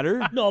doesn't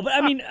matter. No, but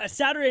I mean,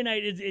 Saturday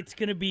night, it's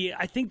going to be,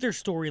 I think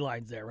there's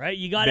storylines there, right?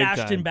 You got Big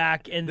Ashton time.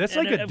 back. And That's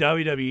and like a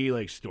WWE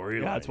like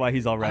storyline. Yeah, that's why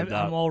he's all revved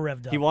up. I'm all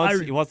revved up. He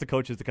wants the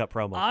coaches to cut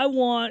promos. I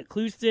want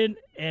Clouston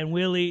and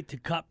Willie to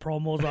cut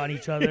promos on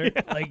each other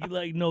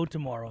like no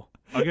tomorrow.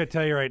 I'm gonna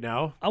tell you right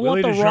now. I want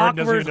Willie The Desjardins Rock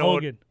doesn't versus even know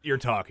what Hogan. you're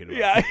talking about.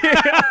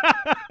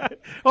 yeah,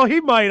 Oh,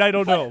 he might. I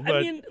don't know. But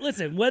I mean,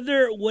 listen,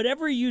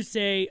 whatever you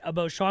say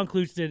about Sean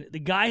Clouston, the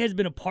guy has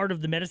been a part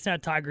of the Medicine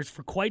Hat Tigers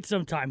for quite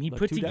some time. He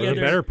put 2 for the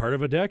together better part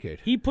of a decade.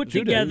 He put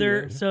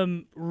together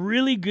some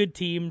really good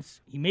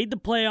teams. He made the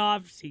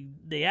playoffs.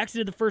 They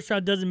exited the first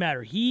round. Doesn't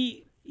matter.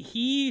 He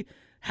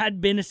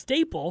had been a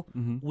staple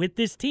with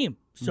this team.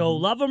 So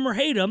love him or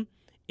hate him,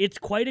 it's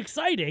quite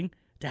exciting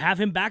to have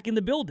him back in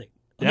the building.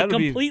 On the That'll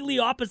be- completely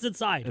opposite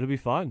side. it'll be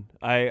fun.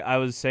 I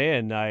was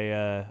saying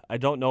I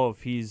don't know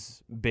if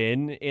he's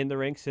been in the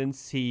rink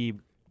since he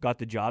got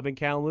the job in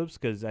Kamloops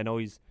because I know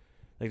he's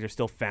like there's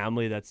still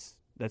family that's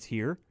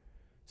here.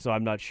 So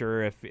I'm not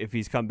sure if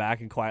he's come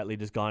back and quietly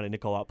just gone into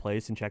Co-op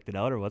Place and checked it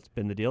out or what's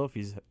been the deal. If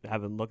he's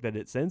haven't looked at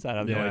it since, I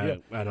have no idea.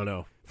 I don't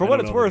know. For I what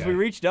don't it's know the worth, guy. we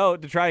reached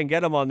out to try and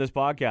get him on this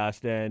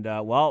podcast, and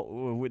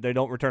they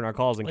don't return our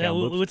calls in Yeah,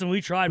 Kamloops. listen, we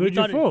tried. Who'd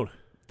we you phone?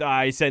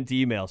 I sent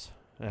emails.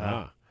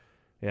 Ah.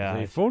 Yeah,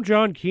 Hey, phone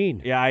John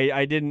Keane. yeah.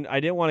 I didn't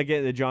want to get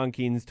into John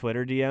Keene's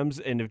Twitter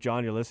DMs, and if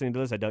John, you're listening to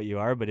this, I doubt you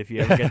are, but if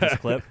you ever get this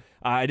clip,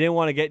 I didn't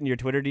want to get in your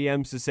Twitter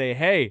DMs to say,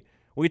 hey,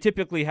 we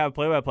typically have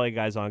play-by-play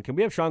guys on. Can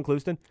we have Sean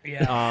Clouston?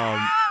 Yeah.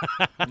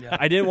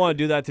 I didn't want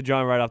to do that to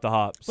John right off the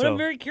hop. But So I'm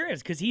very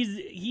curious because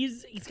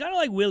he's kind of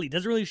like Willie.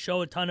 Doesn't really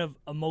show a ton of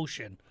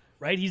emotion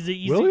right?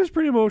 Willie was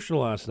pretty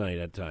emotional last night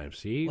at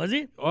times. Was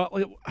he?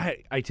 Well,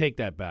 I take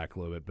that back a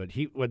little bit, but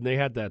when they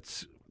had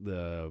the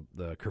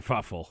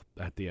kerfuffle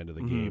at the end of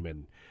the game,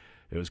 and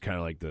it was kind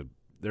of like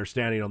they're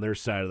standing on their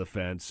side of the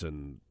fence,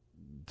 and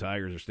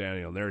Tigers are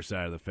standing on their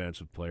side of the fence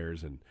with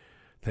players, and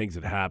things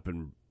had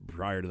happened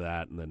prior to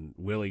that, and then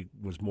Willie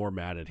was more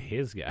mad at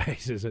his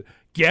guys. He said,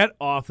 "Get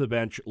off the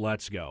bench,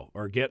 let's go,"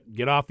 or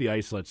 "Get off the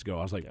ice, let's go."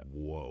 I was like,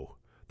 "Whoa!"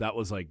 That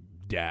was like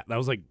Dad. That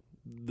was like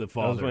the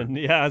father.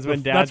 That's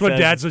when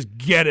Dad says,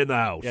 "Get in the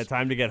house." Yeah,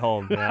 time to get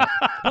home. Yeah.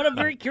 But I'm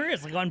very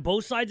curious, like on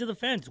both sides of the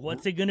fence,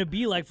 what's it going to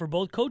be like for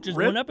both coaches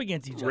going up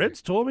against each other?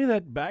 Ritz told me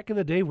that back in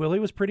the day, Willie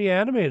was pretty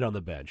animated on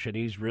the bench, and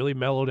he's really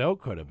mellowed out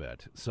quite a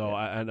bit. So,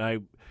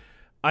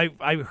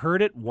 I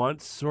heard it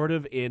once, sort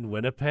of in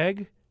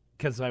Winnipeg,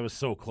 because I was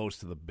so close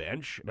to the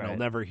bench, and I'll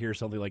never hear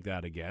something like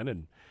that again.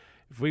 And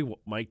if we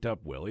mic'd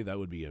up Willie, that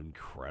would be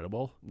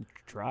incredible.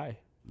 Try.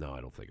 No,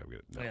 I don't think I'm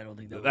gonna. No. I don't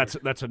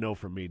think that's a no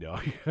from me,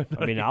 dog.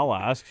 I mean, I'll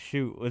ask.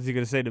 Shoot, what's he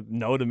gonna say?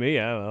 No to me?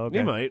 I don't know. Okay.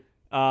 He might.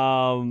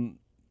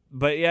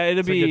 But yeah,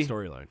 it's a good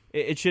storyline.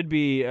 It should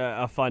be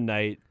a fun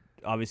night.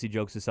 Obviously,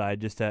 jokes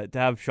aside, just to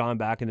have Sean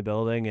back in the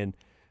building,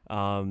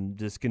 and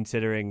just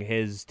considering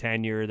his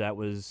tenure, that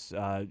was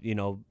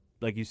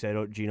like you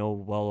said, Gino,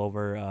 well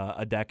over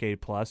a decade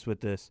plus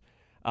with this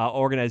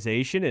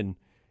organization,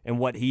 and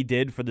what he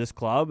did for this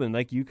club, and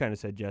like you kind of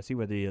said, Jesse,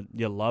 whether you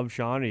love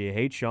Sean or you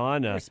hate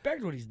Sean, I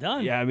respect what he's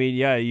done. Yeah, I mean,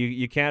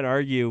 you can't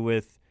argue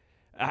with.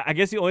 I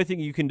guess the only thing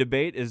you can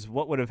debate is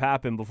what would have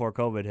happened before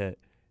COVID hit,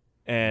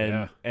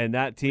 and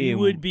that team he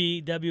would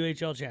be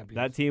WHL champions.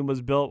 That team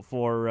was built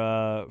for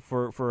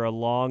a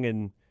long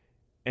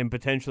and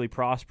potentially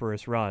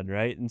prosperous run,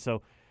 right? And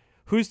so,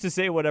 who's to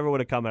say whatever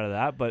would have come out of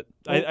that? But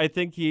I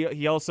think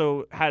he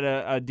also had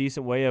a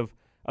decent way of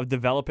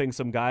developing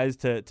some guys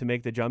to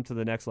make the jump to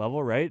the next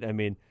level, right? I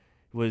mean,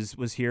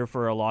 was here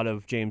for a lot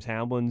of James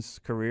Hamlin's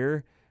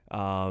career.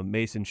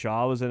 Mason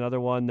Shaw was another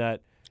one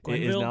that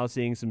is now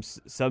seeing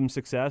some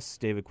success.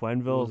 David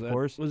Quenneville, of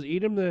course. Was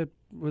Edom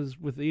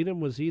with Edom?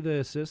 Was he the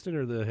assistant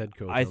or the head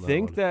coach? I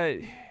think that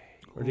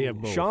or do you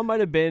have both? Sean might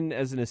have been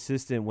as an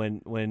assistant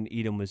when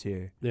Edom was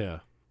here. Yeah.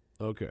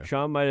 Okay.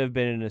 Sean might have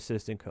been an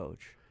assistant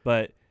coach,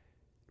 but.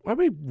 How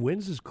many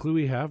wins does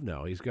Cluey have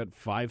now? He's got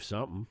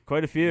 5-something.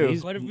 Quite a few.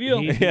 He's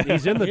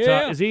in the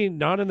top. Is he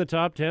not in the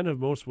top 10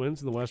 of most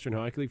wins in the Western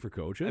Hockey League for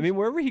coaches? I mean,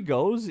 wherever he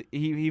goes,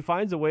 he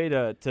finds a way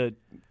to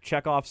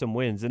check off some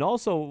wins. And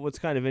also, what's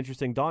kind of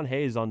interesting, Don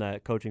Hayes on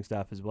that coaching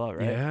staff as well,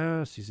 right?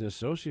 Yes, he's an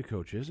associate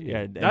coach, isn't he?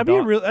 Yeah, that'd be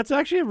a real. That's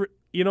actually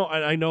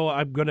I know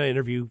I'm going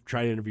to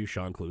try to interview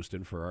Sean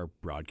Clouston for our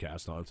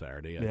broadcast on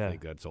Saturday. I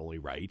think that's only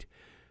right.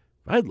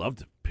 I'd love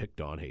to pick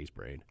Don Hayes'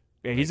 brain.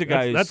 Yeah, he's a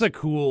guy. That's a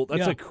cool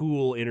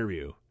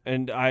interview.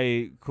 And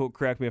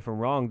correct me if I'm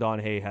wrong, Don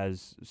Hay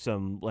has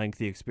some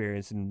lengthy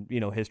experience and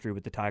history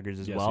with the Tigers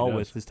as well,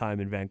 with his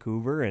time in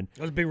Vancouver, and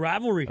that was a big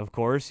rivalry. Of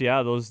course,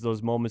 yeah,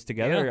 those moments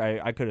together.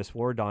 Yeah. I could have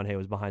swore Don Hay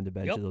was behind the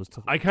bench of those.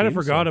 I kind of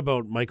forgot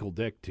about Michael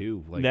Dick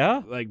too.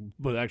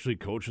 But actually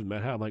coaching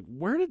Met. I'm like,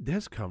 where did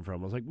this come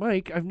from? I was like,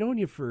 Mike, I've known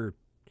you for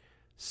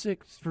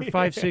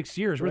 5-6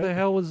 years. Where the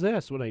hell was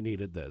this when I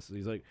needed this? And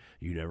he's like,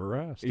 you never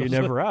asked. You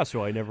never asked,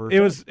 so I never. It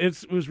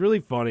was really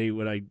funny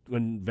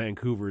when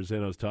Vancouver's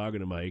in. I was talking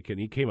to Mike, and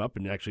he came up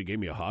and actually gave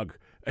me a hug,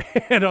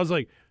 and I was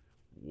like,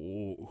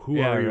 who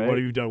are you? Right? What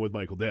have you done with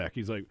Michael Dick?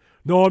 He's like,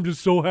 no, I'm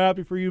just so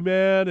happy for you,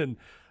 man. And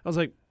I was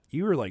like,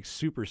 you were like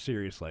super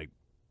serious, like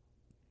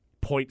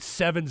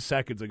 0.7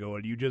 seconds ago,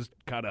 and you just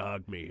kind of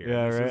hugged me here.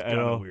 Yeah, this right. is kind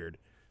of weird.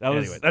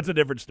 That's a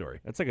different story.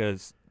 That's like a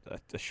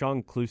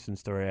Sean Clouston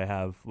story I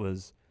have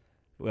was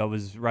I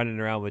was running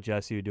around with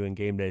Jesse doing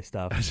game day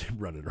stuff. I was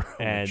running around.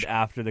 And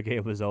after the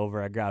game was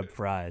over, I grabbed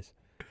fries.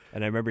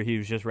 And I remember he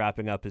was just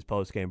wrapping up his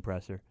post-game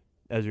presser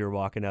as we were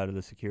walking out of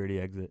the security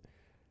exit.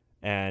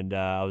 And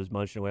I was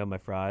munching away on my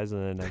fries,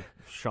 and then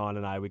Sean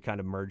and we kind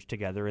of merged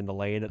together in the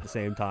lane at the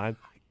same time.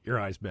 Your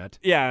eyes met.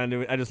 Yeah,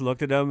 and I just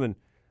looked at him, and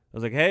I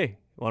was like, hey,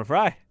 want a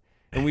fry?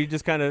 And we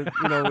just kind of,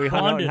 we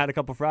hung out and had a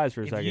couple fries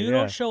for a second. If you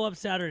don't show up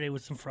Saturday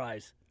with some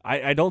fries.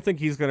 I don't think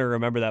he's going to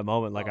remember that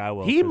moment like I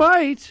will. He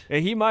might. Yeah,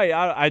 he might.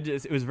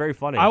 It was very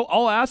funny.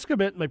 I'll ask him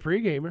it in my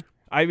pregame.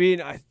 I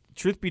mean,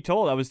 truth be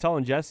told, I was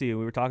telling Jesse, and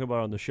we were talking about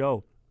it on the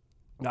show.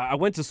 I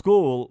went to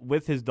school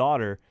with his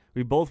daughter.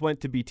 We both went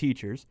to be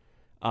teachers,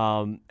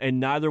 and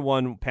neither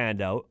one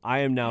panned out. I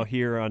am now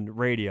here on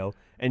radio,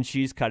 and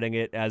she's cutting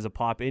it as a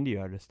pop indie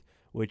artist.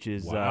 Which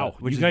is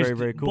very,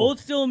 very cool.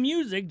 Both still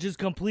music, just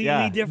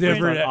completely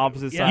different.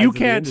 Opposite sides. You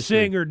can't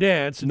sing or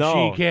dance, and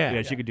she can.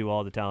 Yeah, she could do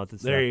all the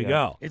talented stuff. There you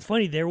go. It's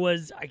funny. There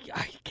was I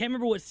can't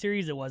remember what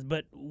series it was,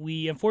 but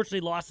we unfortunately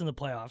lost in the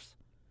playoffs,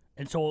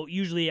 and so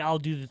usually I'll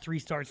do the 3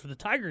 starts for the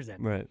Tigers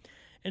then. Right.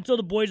 And so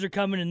the boys are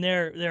coming and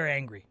they're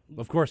angry.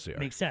 Of course they are.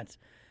 Makes sense.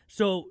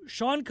 So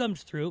Sean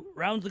comes through,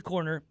 rounds the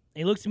corner,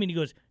 and he looks at me and he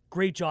goes,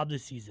 great job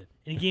this season.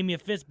 And he gave me a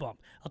fist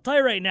bump. I'll tell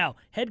you right now,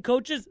 head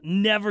coaches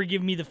never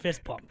give me the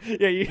fist bump.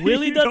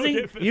 Willie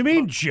doesn't. You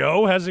mean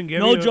Joe hasn't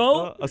given you? No,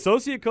 Joe.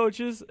 Associate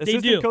coaches,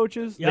 assistant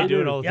coaches, they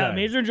do it all the time.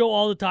 Yeah, Mazer and Joe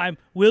all the time.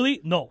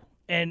 Willie, no.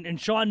 And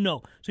Sean,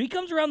 no. So he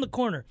comes around the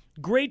corner.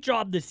 Great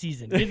job this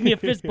season. Gives me a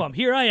fist bump.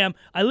 Here I am.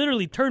 I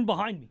literally turned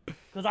behind me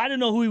because I didn't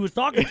know who he was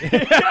talking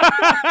to.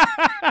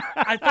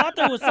 I thought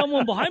there was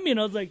someone behind me, and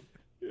I was like,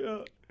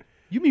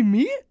 You mean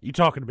me? You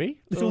talking to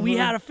me? so we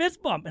had a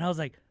fist bump. And I was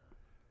like,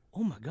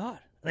 oh, my God.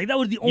 Like, that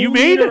was the only You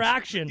made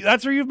interaction. it.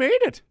 That's where you've made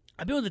it.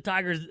 I've been with the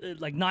Tigers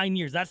like 9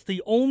 years. That's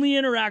the only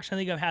interaction I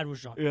think I've had with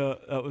Sean. Yeah,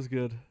 that was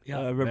good. Yeah.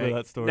 I remember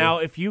that story. Now,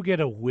 if you get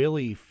a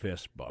Willie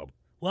fist bump,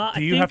 Well,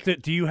 do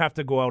you have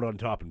to go out on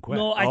top and quit?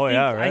 No, Oh,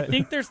 yeah, right. I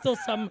think there's still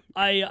some.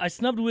 I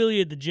snubbed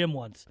Willie at the gym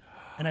once,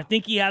 and I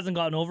think he hasn't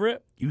gotten over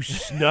it. You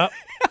snub.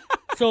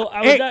 So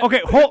I was Hey,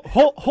 okay,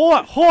 hold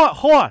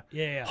on.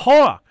 Yeah.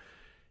 Hold on.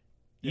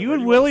 You where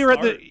and do you Willie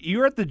wanna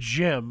were at the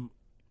gym,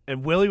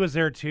 and Willie was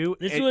there too.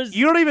 This and was-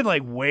 you don't even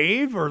like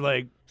wave or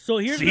like. So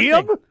here's See the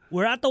thing. him?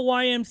 We're at the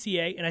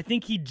YMCA, and I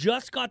think he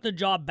just got the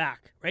job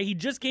back, right? He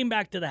just came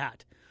back to the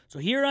Hat. So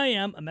here I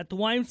am. I'm at the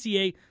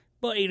YMCA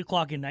about 8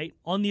 o'clock at night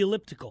on the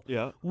elliptical.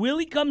 Yeah.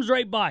 Willie comes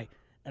right by,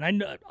 and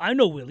I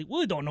know Willie.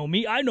 Willie don't know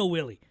me. I know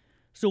Willie.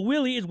 So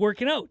Willie is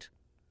working out.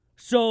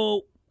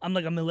 So I'm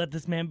like, I'm going to let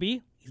this man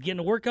be. He's getting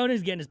a workout in.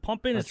 He's getting his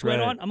pump in, his That's sweat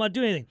right. on. I'm not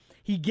doing anything.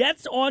 He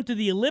gets onto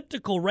the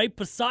elliptical right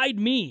beside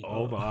me.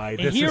 Oh my! And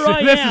This here is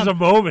I this am. is a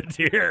moment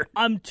here.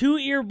 I'm 2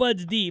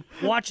 earbuds deep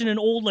watching an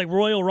old like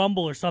Royal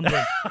Rumble or something.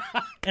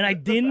 And I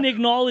didn't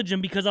acknowledge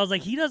him because I was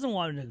like, he doesn't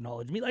want to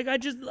acknowledge me. Like I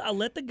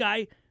let the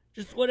guy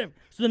just whatever.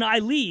 So then I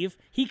leave.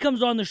 He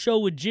comes on the show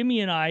with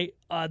Jimmy and I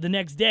the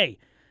next day.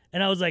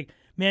 And I was like,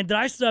 man, did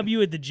I snub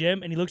you at the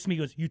gym? And he looks at me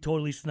and goes, you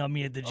totally snubbed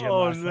me at the gym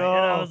last night.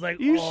 And I was like,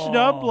 You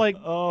snubbed like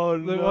Oh,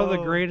 one of the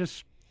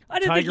greatest I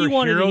didn't think Tiger he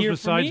wanted to heroes hear from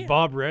besides me.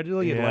 Bob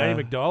Redley and Yeah. Lanny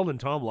McDonald and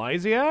Tom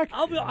Lysiak.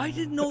 I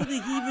didn't know that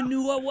he even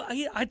knew what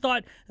I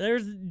thought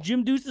there's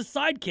Jim Deuce's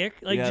sidekick,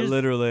 like yeah, just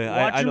literally.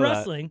 I watching know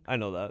wrestling. That. I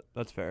know that.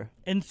 That's fair.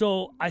 And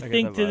so I get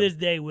think that to vibe. this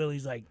day,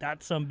 Willie's like, that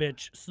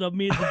sumbitch snubbed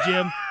me at the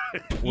gym.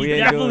 We He's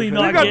ain't definitely going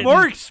not for We got getting.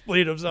 more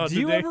expletives on Do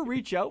you today. ever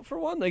reach out for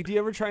one? Like, do you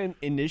ever try and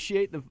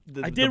initiate the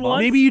I the did bump?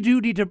 once. Maybe you do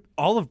need to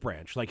olive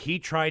branch. Like he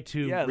tried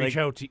to Yeah, reach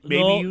like- out to.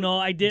 Maybe no, you. no,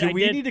 I did. Do I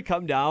we did. need to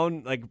come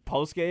down like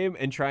post game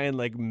and try and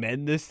like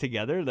mend this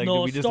together? Like, do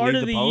No, we just start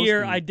leave of the post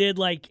year, and- I did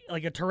like a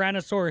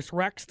Tyrannosaurus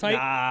Rex type.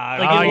 Nah,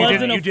 Like, Oh, it you wasn't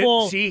didn't- a you didn't-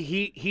 full- See,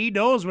 he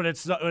knows when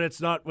it's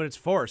not when it's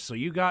forced. So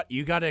you got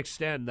to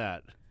extend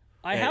that.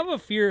 I have a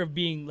fear of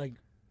being like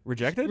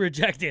rejected.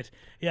 rejected.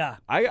 Yeah.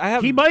 I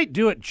have. He might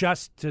do it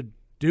just to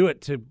do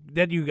it to.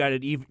 Then you got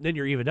it. Then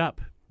you're evened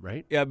up,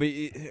 right? Yeah, but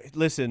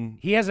listen,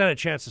 He hasn't had a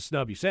chance to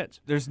snub you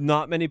since. there's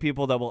not many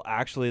people that will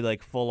actually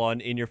like full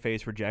on in your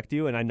face reject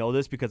you, and I know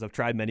this because I've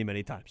tried many,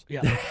 many times.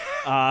 Yeah.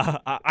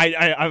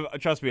 I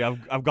trust me,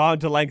 I've gone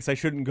to lengths I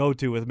shouldn't go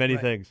to with many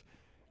things,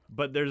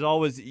 but there's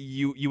always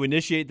you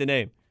initiate the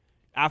name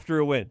after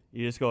a win.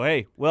 You just go,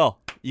 hey, Will.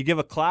 You give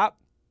a clap,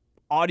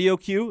 audio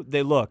cue.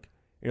 They look.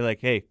 You're like,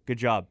 hey, good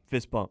job,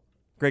 fist bump,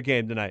 great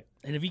game tonight.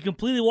 And if he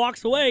completely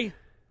walks away,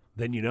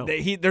 Then you know.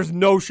 There's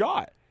no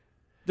shot.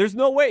 There's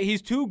no way.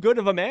 He's too good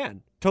of a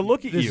man to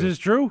look at This you. is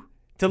true.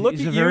 To look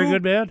He's at a very you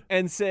good man.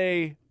 and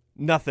say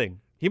nothing.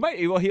 He might.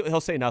 Well,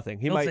 he'll say nothing.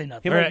 He'll say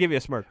nothing. He might Alright. give you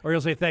a smirk. Or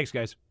you'll say thanks,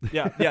 guys.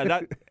 Yeah, yeah.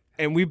 That,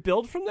 and we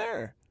build from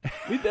there.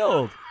 We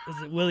build.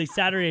 listen, Willie,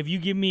 Saturday, if you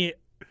give me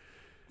a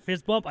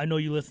fist bump, I know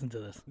you listen to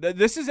this.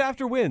 This is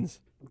after wins.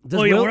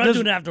 Oh, yeah, we're not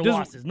doing it after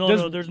losses. No,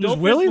 there's no Does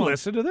fist Willie bump.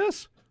 listen to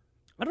this?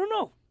 I don't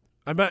know.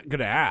 I'm not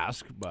gonna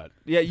ask, but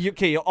Yeah.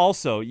 Okay.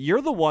 Also,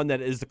 you're the one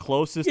that is the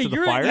closest Yeah, to the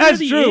you're, fire. you're That's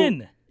the true.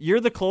 in. You're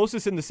the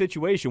closest in the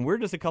situation. We're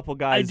just a couple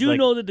guys. I do like,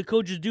 know that the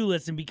coaches do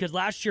listen because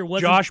last year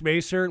wasn't. Josh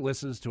Macer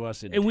listens to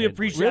us, and we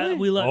appreciate Really? it.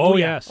 We love. Oh,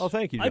 yeah. yes. Oh,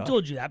 thank you. I Josh.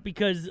 told you that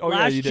because Oh, yeah,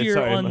 last you did. year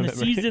Sorry, on my the memory.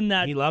 season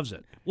that He loves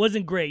it.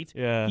 wasn't great.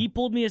 Yeah. He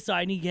pulled me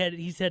aside and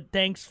he said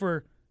thanks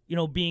for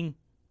being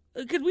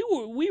because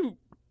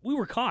we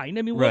were kind.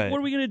 I mean, Right. what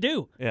are we gonna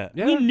do? Yeah.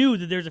 We knew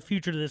that there's a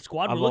future to this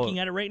squad. We're I've looking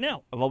at it right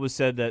now. I've always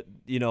said that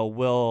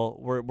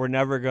we're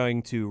never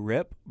going to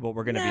rip, but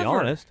we're going to be Never.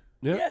 honest.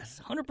 Yeah. Yes,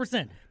 100%.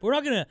 But we're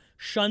not gonna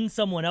shun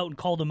someone out and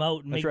call them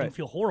out and make them right.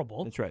 feel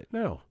horrible. That's right.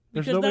 No,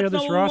 there's Because nobody on that's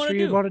this not what we roster wanna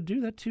you'd do. want to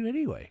do that to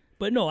anyway.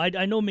 But no,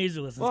 I know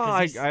Mazer listens. Well,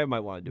 'cause he's- I might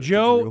want to do it. to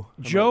Drew.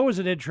 Joe is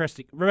an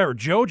interesting. Remember,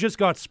 Joe just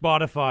got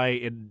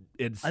Spotify in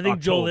I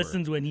think Joe October.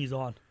 listens when he's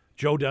on.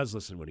 Joe does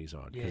listen when he's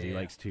on because he Yeah.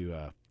 likes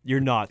to.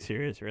 You're not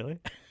serious, really?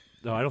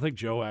 No, I don't think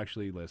Joe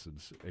actually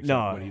listens except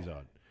No. when he's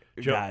on.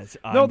 Guys,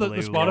 No, the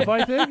unbelievable.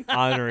 Spotify thing.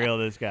 Unreal,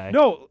 this guy.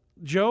 No,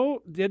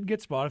 Joe did get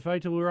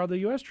Spotify till we were on the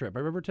U.S. trip. I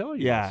remember telling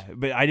you. Yeah, this.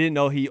 but I didn't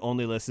know he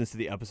only listens to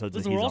the episodes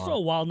Listen, that we're he's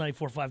also on. at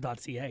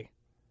wild945.ca.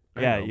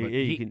 I Yeah, know, you, but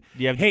you he- can.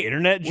 Do you have Hey, the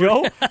internet,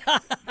 Joe?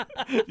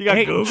 You got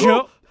Hey, Google,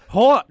 Joe.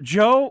 Hold on,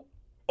 Joe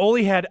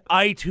only had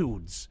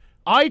iTunes.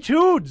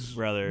 iTunes,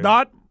 Brother.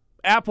 not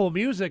Apple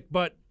Music,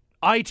 but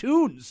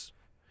iTunes.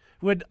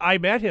 When I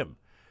met him,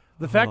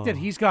 the fact that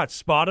he's got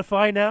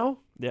Spotify now,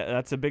 Yeah,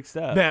 that's a big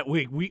step. man,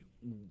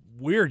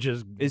 we're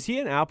just. Is he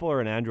an Apple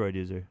or an Android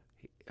user?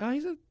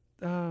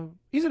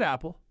 He's an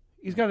Apple.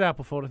 He's got an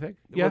Apple phone, I think.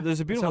 Yeah, Well, there's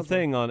a that beautiful sounds right.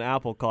 thing on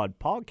Apple called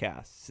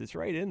Podcasts. It's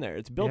right in there.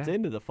 It's built Yeah.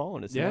 into the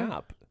phone. It's Yeah. an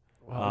app.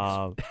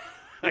 Well,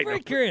 I'm very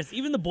curious.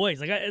 Even the boys,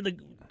 the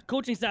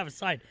coaching staff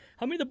aside,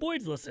 how many of the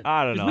boys listen?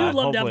 I don't 'Cause know. we would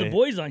love to have Hopefully. the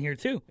boys on here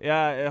too.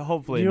 Yeah,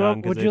 hopefully You know,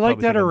 none. 'Cause would they you like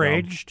probably that think I'm dumb.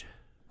 arranged?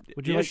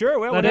 Would you Yeah, like, sure.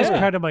 Well, that is whatever.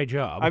 kind of my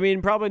job. I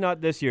mean, probably not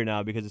this year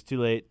now because it's too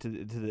late to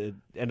the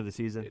end of the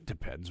season. it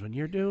depends when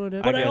you're doing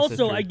it. But I guess that's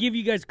also true. I give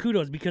you guys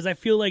kudos because I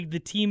feel like the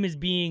team is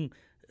being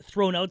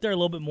thrown out there a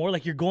little bit more.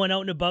 Like you're going out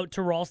and about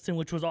to Ralston,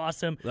 which was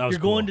awesome. That was You're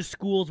going cool. to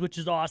schools, which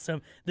is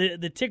awesome.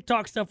 The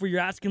TikTok stuff where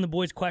you're asking the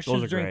boys questions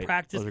Those are during great.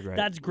 practice, Those are great.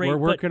 that's great. We're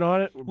but working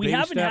on it. we Baby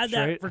haven't had steps,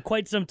 that right? for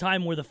quite some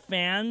time where the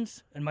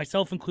fans, and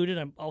myself included,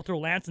 I'll throw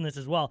Lance in this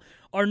as well,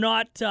 are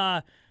not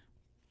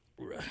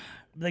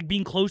like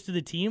being close to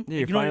the team. Yeah,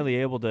 you're You know what I- finally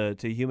able to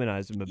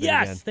humanize them a bit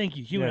Yes, again. thank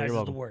you. Humanize you're is the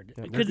welcome. word.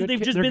 Yeah. Because They're they've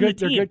good just ki- been they're the good-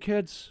 they're team. good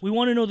kids. We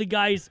want to know the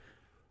guys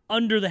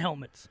under the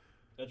helmets.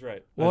 That's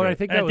right. Well, and I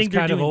think And I that was think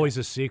they're kind of doing always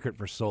a secret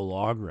for so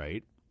long,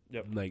 right?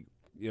 Yep. Like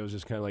it was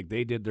just kind of like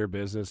they did their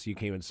business. You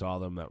came and saw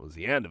them. That was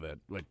the end of it.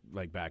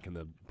 Like back in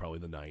probably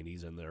the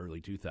 '90s and the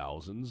early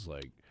 2000s,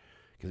 like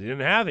because they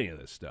didn't have any of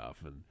this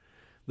stuff. And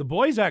the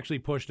boys actually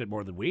pushed it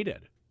more than we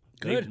did.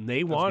 Good.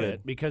 They want good.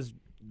 it because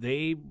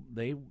they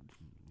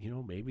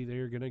maybe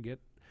they're gonna get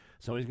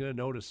somebody's gonna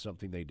notice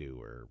something they do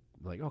or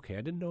like okay,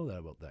 I didn't know that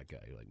about that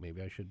guy. Like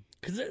maybe I should.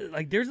 Because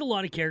there's a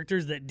lot of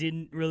characters that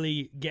didn't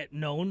really get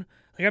known.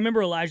 Like I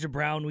remember Elijah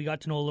Brown. We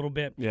got to know a little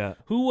bit. Yeah.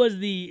 Who was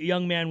the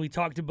young man we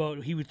talked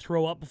about? He would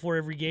throw up before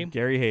every game.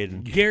 Gary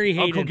Hayden. Gary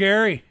Hayden Uncle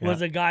Gary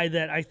was a guy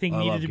that I think I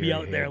needed love to be Gary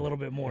out there a Hayden. little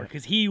bit more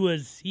because he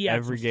had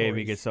Every some game he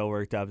stories. gets so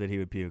worked up that he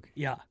would puke.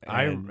 Yeah.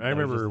 I And that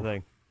was just remember. the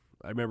thing.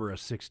 I remember a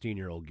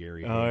 16-year-old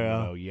Gary Oh, Hayden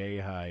yeah. go yay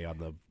high on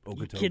the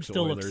kid Okotoks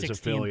still looks Oilers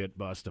 16. affiliate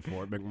bus to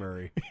Fort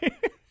McMurray.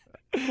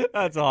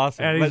 That's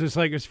awesome. And But he's just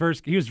like his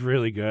first. He was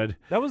really good.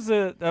 that was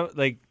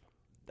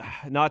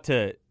not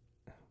to.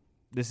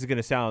 This is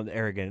gonna sound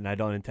arrogant, and I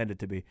don't intend it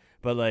to be.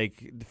 But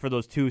like for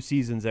those 2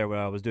 seasons there, when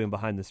I was doing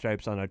Behind the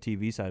Stripes on our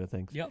TV side of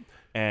things, Yep.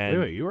 and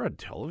Wait, you were on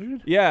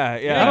television? yeah,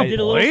 Yeah, I I did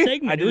a little boy.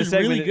 segment. I It did a was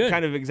segment really good.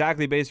 kind of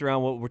exactly based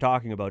around what we're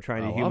talking about,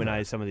 trying I to love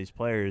humanize some of these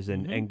players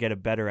Mm-hmm. and get a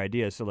better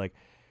idea. So like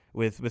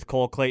with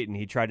Cole Clayton,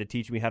 he tried to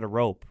teach me how to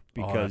rope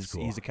because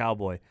cool. he's a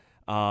cowboy.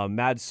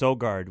 Mad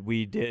Sogard,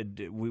 we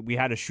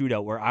had a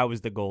shootout where I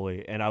was the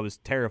goalie and I was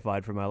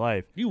terrified for my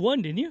life. You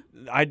won, didn't you?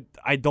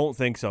 I don't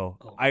think so.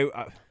 Oh.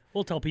 I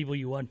We'll tell people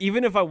you won.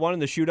 even if I won in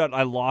the shootout,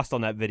 I lost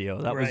on that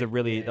video. That was a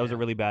Right.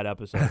 really bad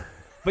episode.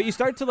 But you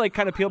start to like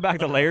kind of peel back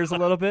the layers a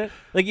little bit.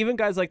 Like even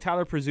guys like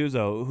Tyler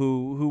Prezuzzo,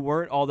 who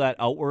weren't all that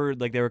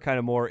outward, like they were kind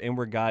of more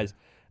inward guys.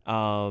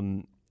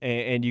 And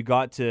you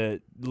got to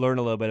learn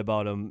a little bit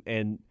about them.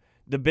 And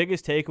the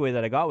biggest takeaway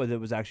that I got with it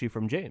was actually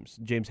from James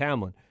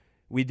Hamlin.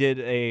 We did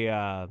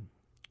a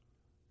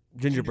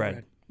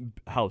gingerbread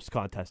house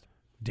contest.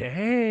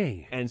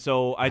 Dang. And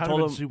so I That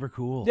told would've him been super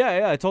cool.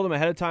 Yeah, I told him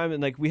ahead of time,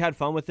 and like we had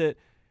fun with it.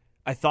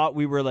 I thought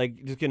we were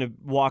like just gonna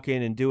walk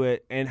in and do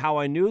it, and how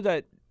I knew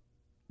that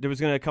there was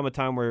gonna come a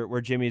time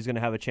where Jimmy's gonna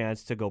have a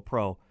chance to go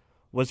pro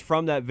was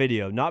from that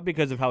video, not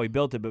because of how he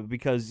built it, but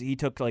because he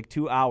took like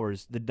 2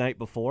 hours the night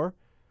before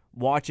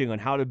watching on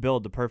how to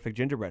build the perfect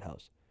gingerbread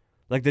house.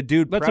 Like the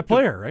dude, That's a prepped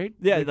player, right?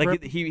 Yeah, He like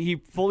prep- he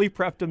fully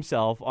prepped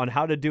himself on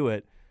how to do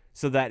it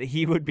so that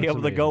he would be That's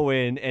able to go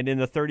in and in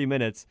the 30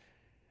 minutes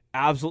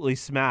absolutely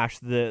smash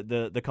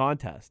the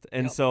contest.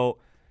 And so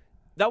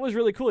that was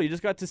really cool. You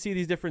just got to see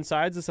these different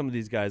sides of some of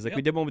these guys. Like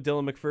we did one with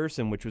Dylan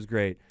McPherson, which was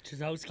great.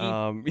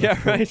 Chizowski. Yeah,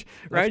 right.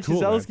 Ryan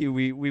cool, Chizowski.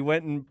 We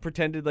went and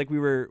pretended like we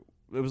were.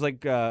 It was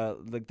like the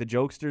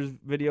Jokesters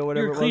video, you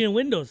whatever were it was. cleaning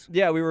windows.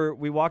 Yeah,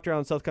 we walked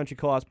around South Country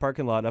Co-op's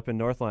parking lot up in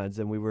Northlands,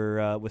 and we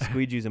were with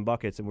squeegees and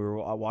buckets, and we were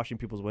washing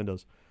people's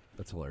windows.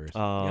 That's hilarious.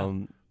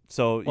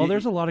 So well,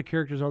 there's a lot of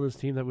characters on this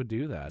team that would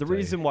do that. the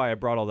reason why I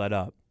brought all that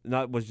up,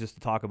 not was just to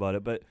talk about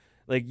it, but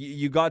like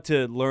you got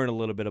to learn a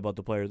little bit about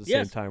the players at the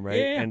Yes. same time, right?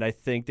 Yeah. And I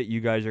think that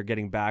you guys are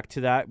getting back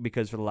to that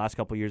because for the last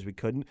couple of years we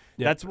couldn't.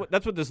 Yeah.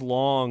 That's what this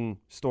long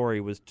story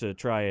was to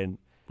try and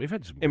we've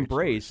had some great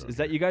embrace stories on is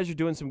that here. you guys are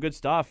doing some good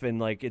stuff, and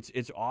like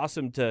it's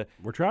awesome to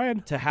We're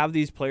trying. have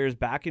these players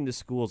back into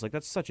schools. Like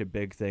that's such a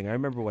big thing. I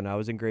remember when I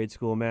was in grade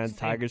school, man, Same.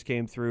 Tigers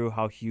came through,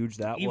 how huge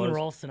that Even was.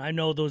 Ralston, I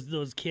know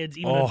those kids,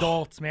 even Oh,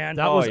 adults, man.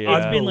 that was It's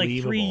been like 3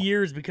 unbelievable.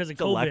 years because of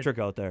It's COVID. electric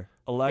out there.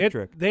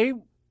 Electric. They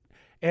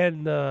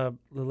and the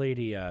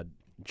lady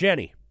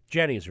Jenny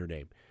is her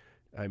name.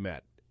 I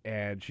met,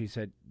 and she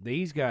said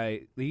these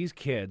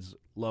kids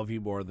love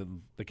you more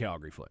than the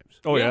Calgary Flames.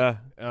 Oh yeah.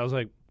 And I was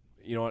like,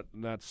 you know what?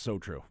 That's so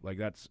true. Like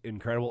that's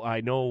incredible. I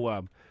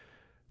know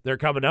they're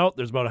coming out.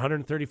 There's about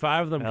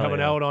 135 of them Hell coming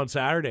yeah. out on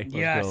Saturday.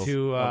 Yes.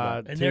 To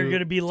Love And they're going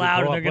to be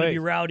loud and Co-op they're going to be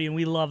Place. rowdy, and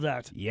we love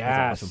that.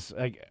 Yes. That's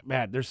Like,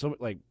 man, there's so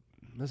like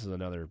this is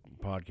another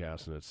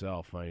podcast in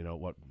itself. You know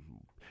what?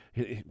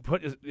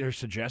 Put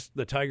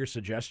the Tiger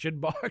suggestion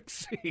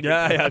box.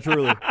 Yeah,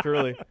 truly.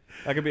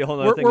 That could be a whole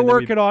other We're, thing. we're and then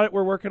working on it.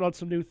 We're working on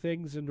some new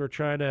things, and we're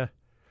trying to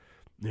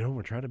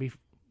be.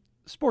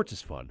 Sports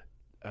is fun.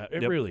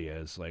 It Yep. really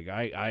is. Like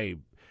I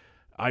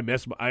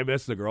miss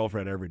the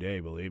girlfriend every day.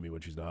 Believe me,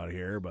 when she's not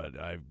here. But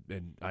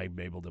I'm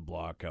able to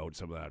block out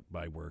some of that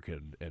by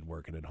working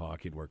in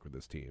hockey and work with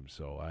this team.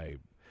 So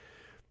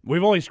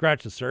We've only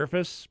scratched the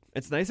surface.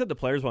 It's nice that the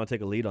players want to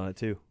take a lead on it,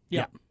 too.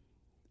 Yeah.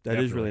 That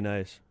is really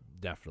nice.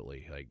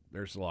 Definitely. Like,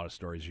 there's a lot of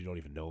stories you don't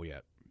even know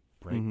yet.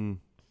 Right? Mm-hmm.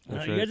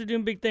 You guys are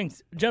doing big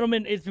things.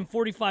 Gentlemen, it's been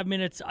 45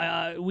 minutes.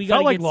 We Felt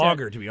got like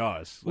longer, to be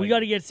honest. We got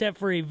to get set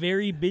for a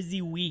very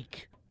busy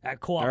week at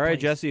Co-op All right,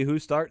 Place. Jesse, who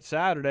starts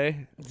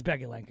Saturday? It's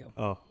Beckett Lanko.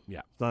 Oh, yeah.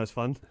 It's not as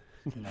fun?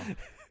 No.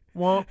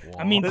 Well,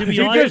 I mean, to It's be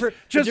your honest, favorite-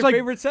 just it's your like-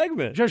 favorite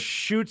segment. just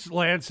shoots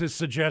Lance's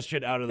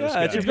suggestion out of the Yeah,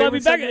 sky. it's your it's got to be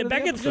favorite segment Beckett. of the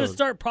Beckett's going to episode.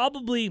 start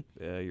probably,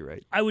 Yeah, you're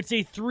right. I would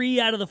say,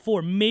 3 out of the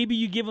 4. Maybe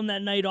you give him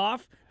that night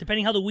off,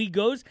 depending how the week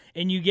goes,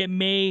 and you get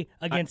May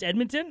against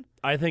Edmonton.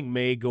 I think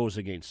May goes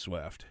against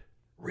Swift.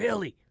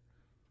 Really?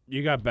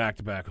 You got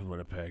back-to-back with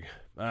Winnipeg.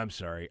 I'm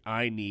sorry.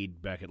 I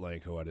need Beckett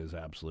Lanko at his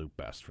absolute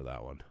best for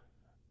that one.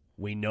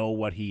 We know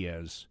what he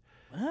is.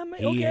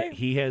 Okay.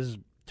 He has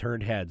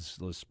turned heads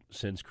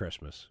since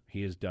Christmas.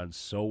 He has done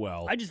so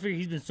well. I just figure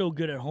he's been so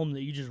good at home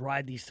that you just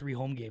ride these 3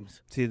 home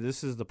games. See,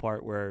 this is the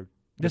part where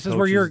This is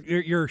where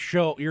your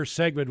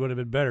segment would have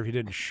been better if you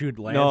didn't shoot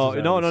Lance. No.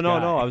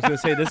 I was going to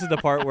say this is the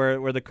part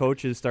where the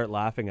coaches start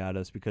laughing at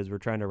us because we're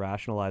trying to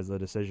rationalize the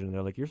decision.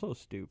 They're like, "You're so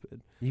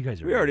stupid. You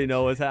guys are. We already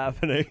know what's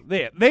happening."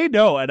 They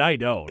know, and I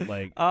don't.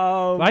 Like,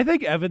 Um, I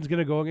think Evan's going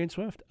to go against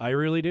Swift. I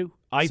really do.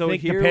 I So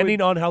think here depending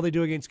would- on how they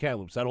do against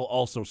Kamloops, that'll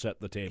also set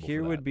the table.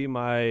 Here for would that. be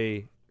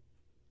my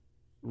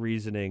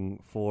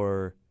reasoning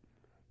for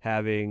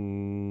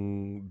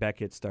having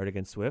Beckett start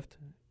against Swift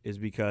is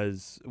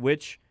because,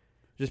 which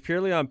just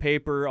purely on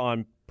paper,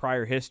 on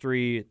prior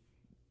history,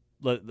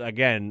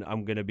 again,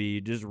 I'm going to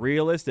be just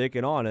realistic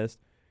and honest.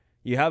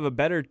 You have a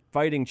better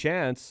fighting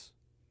chance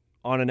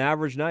on an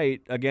average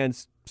night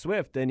against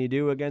Swift than you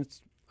do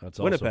against That's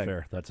Winnipeg. also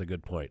fair. That's a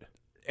good point.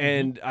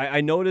 And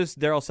I noticed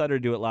Daryl Sutter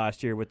do it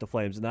last year with the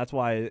Flames, and that's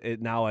why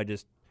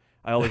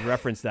I always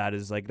reference that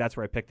as like that's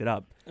where I picked it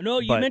up. No,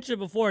 you But- mentioned it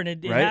before, and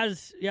it right?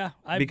 has,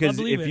 I Because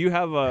believe if it. you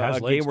have Has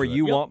a legs game where to it.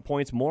 you Yep. want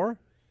points more,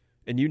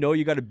 and you know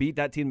you got to beat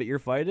that team that you're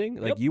fighting,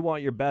 like Yep. you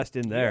want your best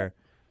in there.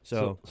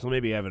 So So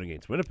maybe Evan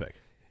against Winnipeg.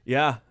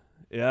 yeah,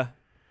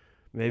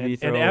 maybe. And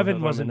throw Evan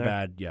him wasn't in there.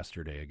 bad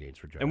yesterday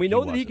against Regina. and we know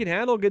that he wasn't. can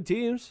handle good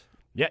teams.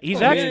 Yeah,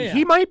 he's Oh, actually yeah.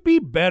 he might be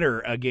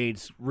better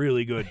against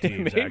really good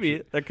teams. Maybe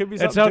actually. there could be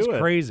That something sounds to it.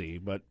 crazy,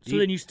 but so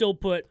then you still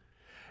put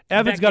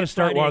Evan's got to Beckett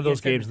start Friday one of those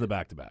against games in the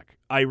back-to-back.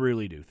 I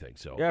really do think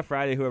so. Yeah,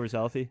 Friday, whoever's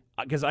healthy.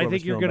 Because I Whoever's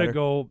think you're feeling going to better.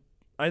 go.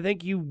 I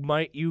think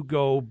you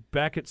go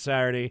Beckett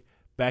Saturday,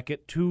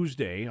 Beckett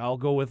Tuesday. I'll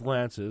go with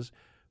Lance's.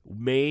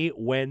 May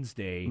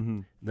Wednesday. Mm-hmm.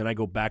 Then I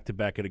go back to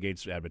Beckett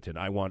against Edmonton.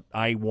 I want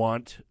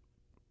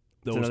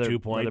those another- 2 another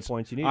points.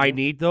 points you need, I yeah.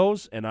 need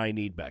those, and I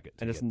need Beckett.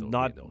 To And it's get those,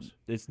 not need those.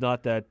 it's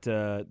not that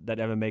that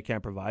Evan May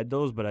can't provide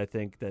those, but I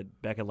think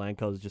that Beckett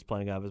Lanko is just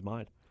playing out of his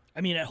mind. I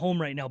mean, at home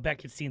right now,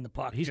 Beckett's seeing the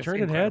puck. He's Just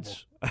turning incredible.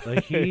 heads.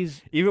 Like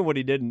he's Even what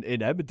he did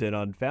in Edmonton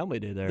on Family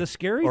Day there. the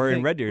scary or thing.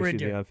 in Red Deer, Red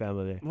excuse me, Deer. on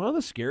Family Day. One of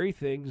the scary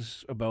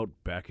things about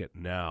Beckett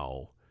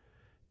now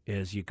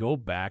is you go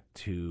back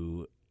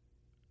to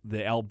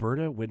the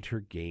Alberta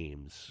Winter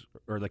Games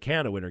or the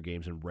Canada Winter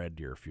Games in Red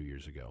Deer a few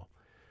years ago.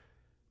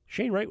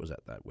 Shane Wright was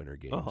at that Winter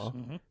Games. Uh-huh.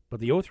 But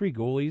the 0-3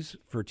 goalies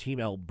for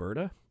Team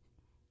Alberta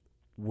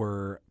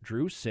were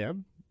Drew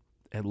Sim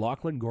and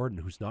Lachlan Gordon,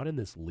 who's not in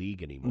this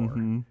league anymore.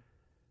 Mm-hmm.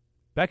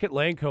 Beckett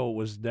Lanko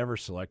was never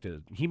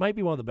selected. He might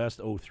be one of the best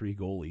 0-3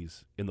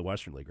 goalies in the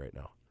Western League right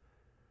now.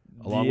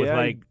 Along with Yeah,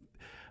 like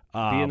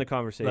be in the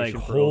conversation. like for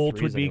Holt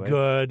 03s would be anyway.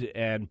 good,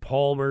 and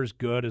Palmer's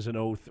good as an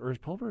 0-3. Or is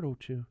Palmer an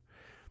 0-2?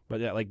 But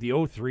yeah, like the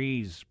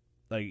 0-3s,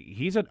 like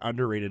he's an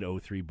underrated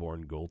 0-3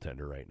 born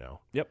goaltender right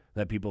now. Yep.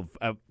 That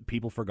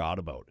people forgot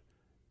about.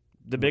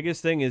 The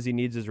biggest thing is he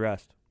needs his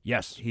rest.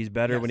 Yes. He's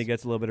better when he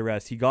gets a little bit of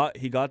rest. He got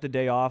the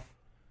day off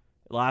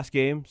last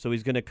game, so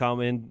he's going to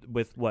come in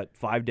with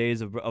 5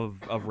 days of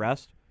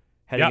rest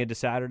heading Yep. into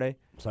Saturday.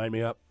 Sign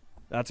me up.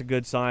 That's a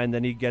good sign.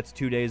 Then he gets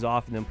 2 days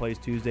off and then plays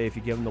Tuesday. If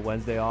you give him the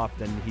Wednesday off,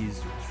 then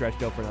he's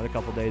stretched out for another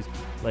couple days.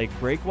 Like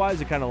break-wise,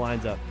 it kind of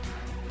lines up.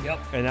 Yep.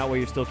 And that way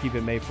you're still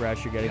keeping May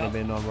fresh. You're getting Yep.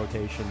 him in on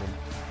rotation.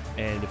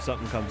 And if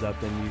something comes up,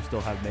 then you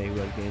still have May who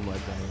has game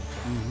legs on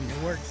him.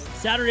 It works.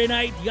 Saturday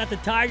night, you got the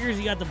Tigers,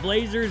 you got the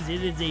Blazers.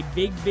 It is a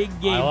big, big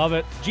game. I love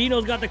it.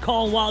 Gino's got the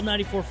call on Wild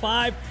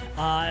 94.5.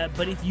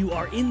 But if you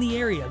are in the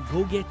area,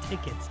 go get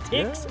tickets.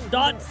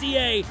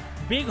 Tix.ca.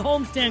 Big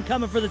homestand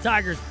coming for the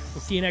Tigers.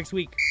 We'll see you next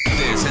week.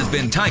 This has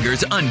been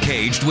Tigers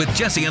Uncaged with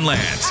Jesse and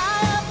Lance.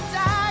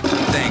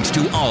 Thanks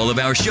to all of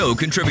our show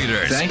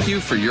contributors. Thank you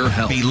for your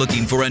help. Be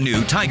looking for a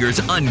new Tigers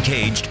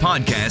Uncaged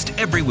podcast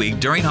every week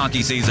during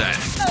hockey season.